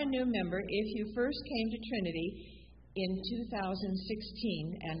a new member if you first came to Trinity in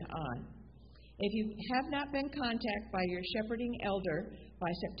 2016 and on. If you have not been contacted by your shepherding elder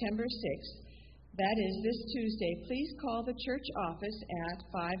by September 6th, that is this Tuesday, please call the church office at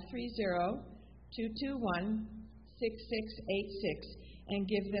 530-221-6686 and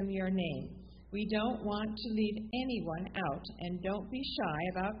give them your name. We don't want to leave anyone out, and don't be shy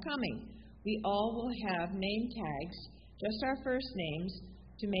about coming. We all will have name tags, just our first names,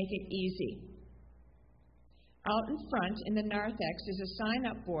 to make it easy. Out in front in the narthex is a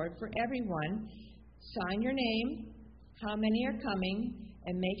sign-up board for everyone. Sign your name, how many are coming,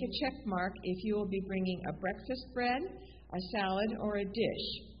 and make a check mark if you will be bringing a breakfast bread, a salad, or a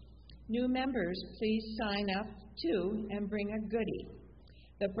dish. New members, please sign up too and bring a goodie.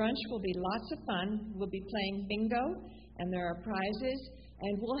 The brunch will be lots of fun. We'll be playing bingo, and there are prizes,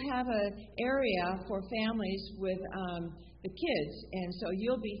 and we'll have an area for families with the kids, and so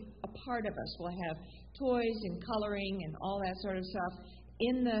you'll be a part of us. We'll have toys and coloring and all that sort of stuff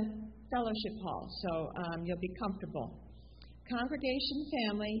in the fellowship hall, so you'll be comfortable. Congregation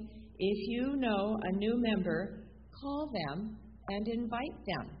family, if you know a new member, call them and invite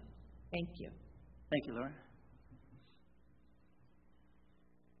them. Thank you. Thank you, Laura.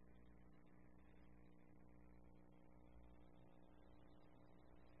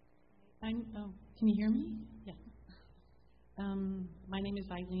 Can you hear me? Yeah. My name is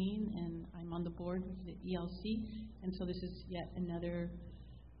Eileen, and I'm on the board of the ELC, and so this is yet another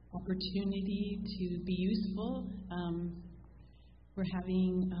opportunity to be useful. We're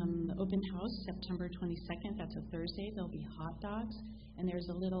having the open house September 22nd. That's a Thursday. There'll be hot dogs, and there's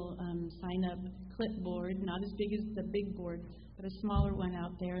a little sign-up clipboard, not as big as the big board, but a smaller one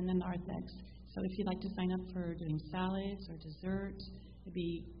out there in the narthex. So if you'd like to sign up for doing salads or desserts, it'd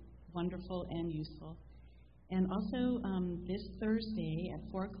be wonderful and useful. And also this Thursday at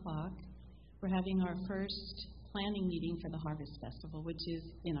 4 o'clock, we're having our first planning meeting for the Harvest Festival, which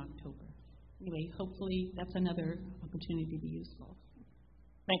is in October. Anyway, hopefully that's another opportunity to be useful.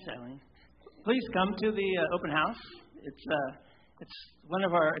 Thanks, Eileen. Please come to the open house. It's one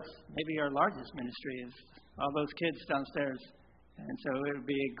of it's maybe our largest ministry is all those kids downstairs. And so it would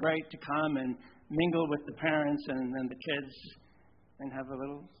be great to come and mingle with the parents and the kids and have a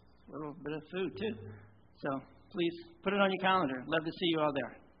little bit of food too. So please put it on your calendar. Love to see you all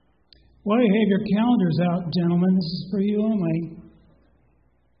there. While you have your calendars out, gentlemen, this is for you only.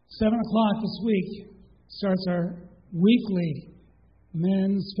 7 o'clock this week starts our weekly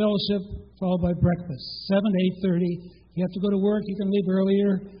men's fellowship, followed by breakfast. 7 to 8:30. If you have to go to work, you can leave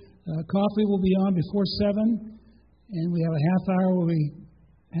earlier. Coffee will be on before 7, and we have a half hour where we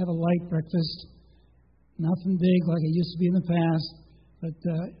have a light breakfast. Nothing big like it used to be in the past. But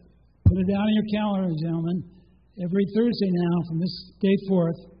put it down in your calendar, gentlemen. Every Thursday now, from this day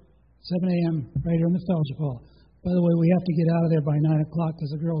forth, 7 a.m., right here in the fellowship hall. By the way, we have to get out of there by 9 o'clock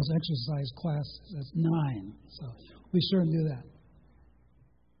because the girls' exercise class is at 9. So we sure do that.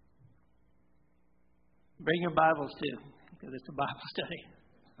 Bring your Bibles, too, because it's a Bible study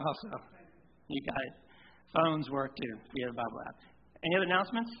also. You got it. Phones work, too, if you have a Bible app. Any other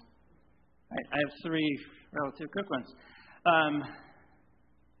announcements? I have 3 relative quick ones.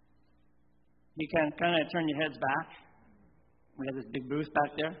 You can kind of turn your heads back. We have this big booth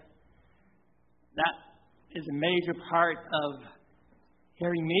back there. That is a major part of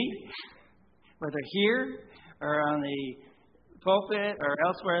hearing me, whether here or on the pulpit or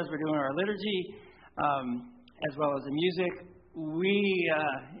elsewhere as we're doing our liturgy, as well as the music.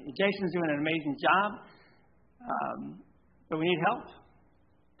 Jason's doing an amazing job, but we need help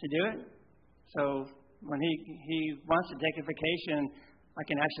to do it. So when he wants to take a vacation, I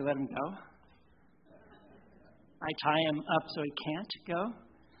can actually let him go. I tie him up so he can't go,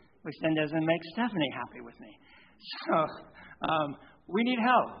 which then doesn't make Stephanie happy with me. So we need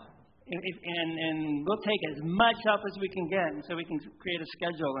help. And we'll take as much help as we can get, and so we can create a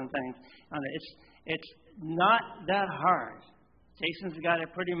schedule and things on it. It's not that hard. Jason's got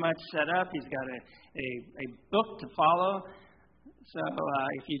it pretty much set up. He's got a book to follow. So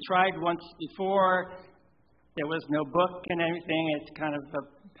if you tried once before, there was no book and anything, it's kind of a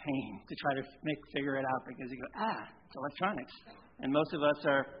pain to try to figure it out because you go, it's electronics. And most of us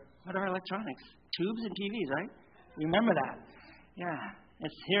what are electronics? Tubes and TVs, right? Remember that. Yeah.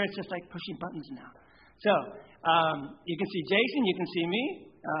 It's just like pushing buttons now. So you can see Jason, you can see me.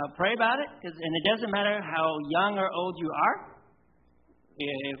 Pray about it, and it doesn't matter how young or old you are.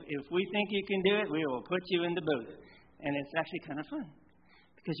 If we think you can do it, we will put you in the booth. And it's actually kind of fun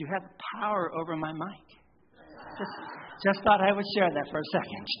because you have power over my mic. Just thought I would share that for a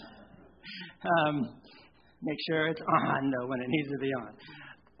second. Make sure it's on, though, when it needs to be on.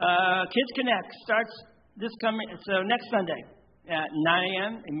 Kids Connect starts next Sunday at 9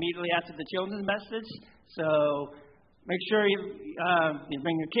 a.m., immediately after the children's message. So make sure you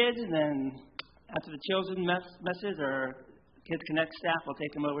bring your kids, and then after the children's message, or Kids Connect staff will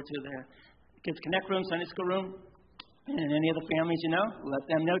take them over to the Kids Connect room, Sunday school room, and any other families you know, let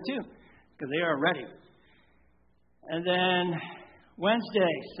them know too, because they are ready. And then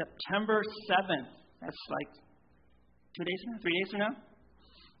Wednesday, September 7th, that's like 3 days from now,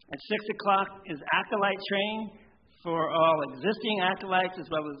 at 6 o'clock is acolyte training for all existing acolytes as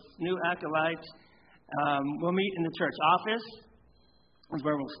well as new acolytes. We'll meet in the church office, is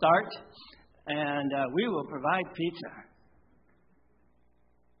where we'll start, and we will provide pizza.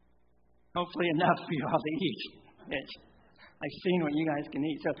 Hopefully enough for you all to eat. I've seen what you guys can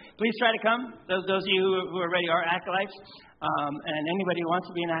eat. So please try to come. Those of you who already are acolytes, and anybody who wants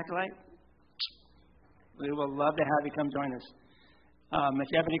to be an acolyte, we will love to have you come join us. If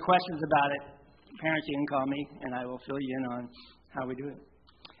you have any questions about it, parents, you can call me, and I will fill you in on how we do it.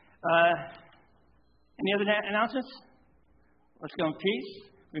 Any other announcements? Let's go in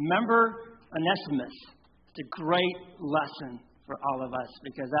peace. Remember Onesimus. It's a great lesson for all of us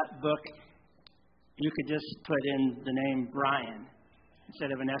because that book, you could just put in the name Brian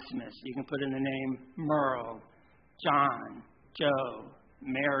instead of Onesimus. You can put in the name Merle, John, Joe,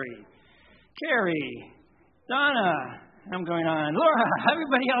 Mary, Carrie, Donna. I'm going on. Laura,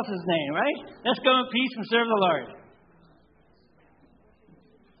 everybody else's name, right? Let's go in peace and serve the Lord.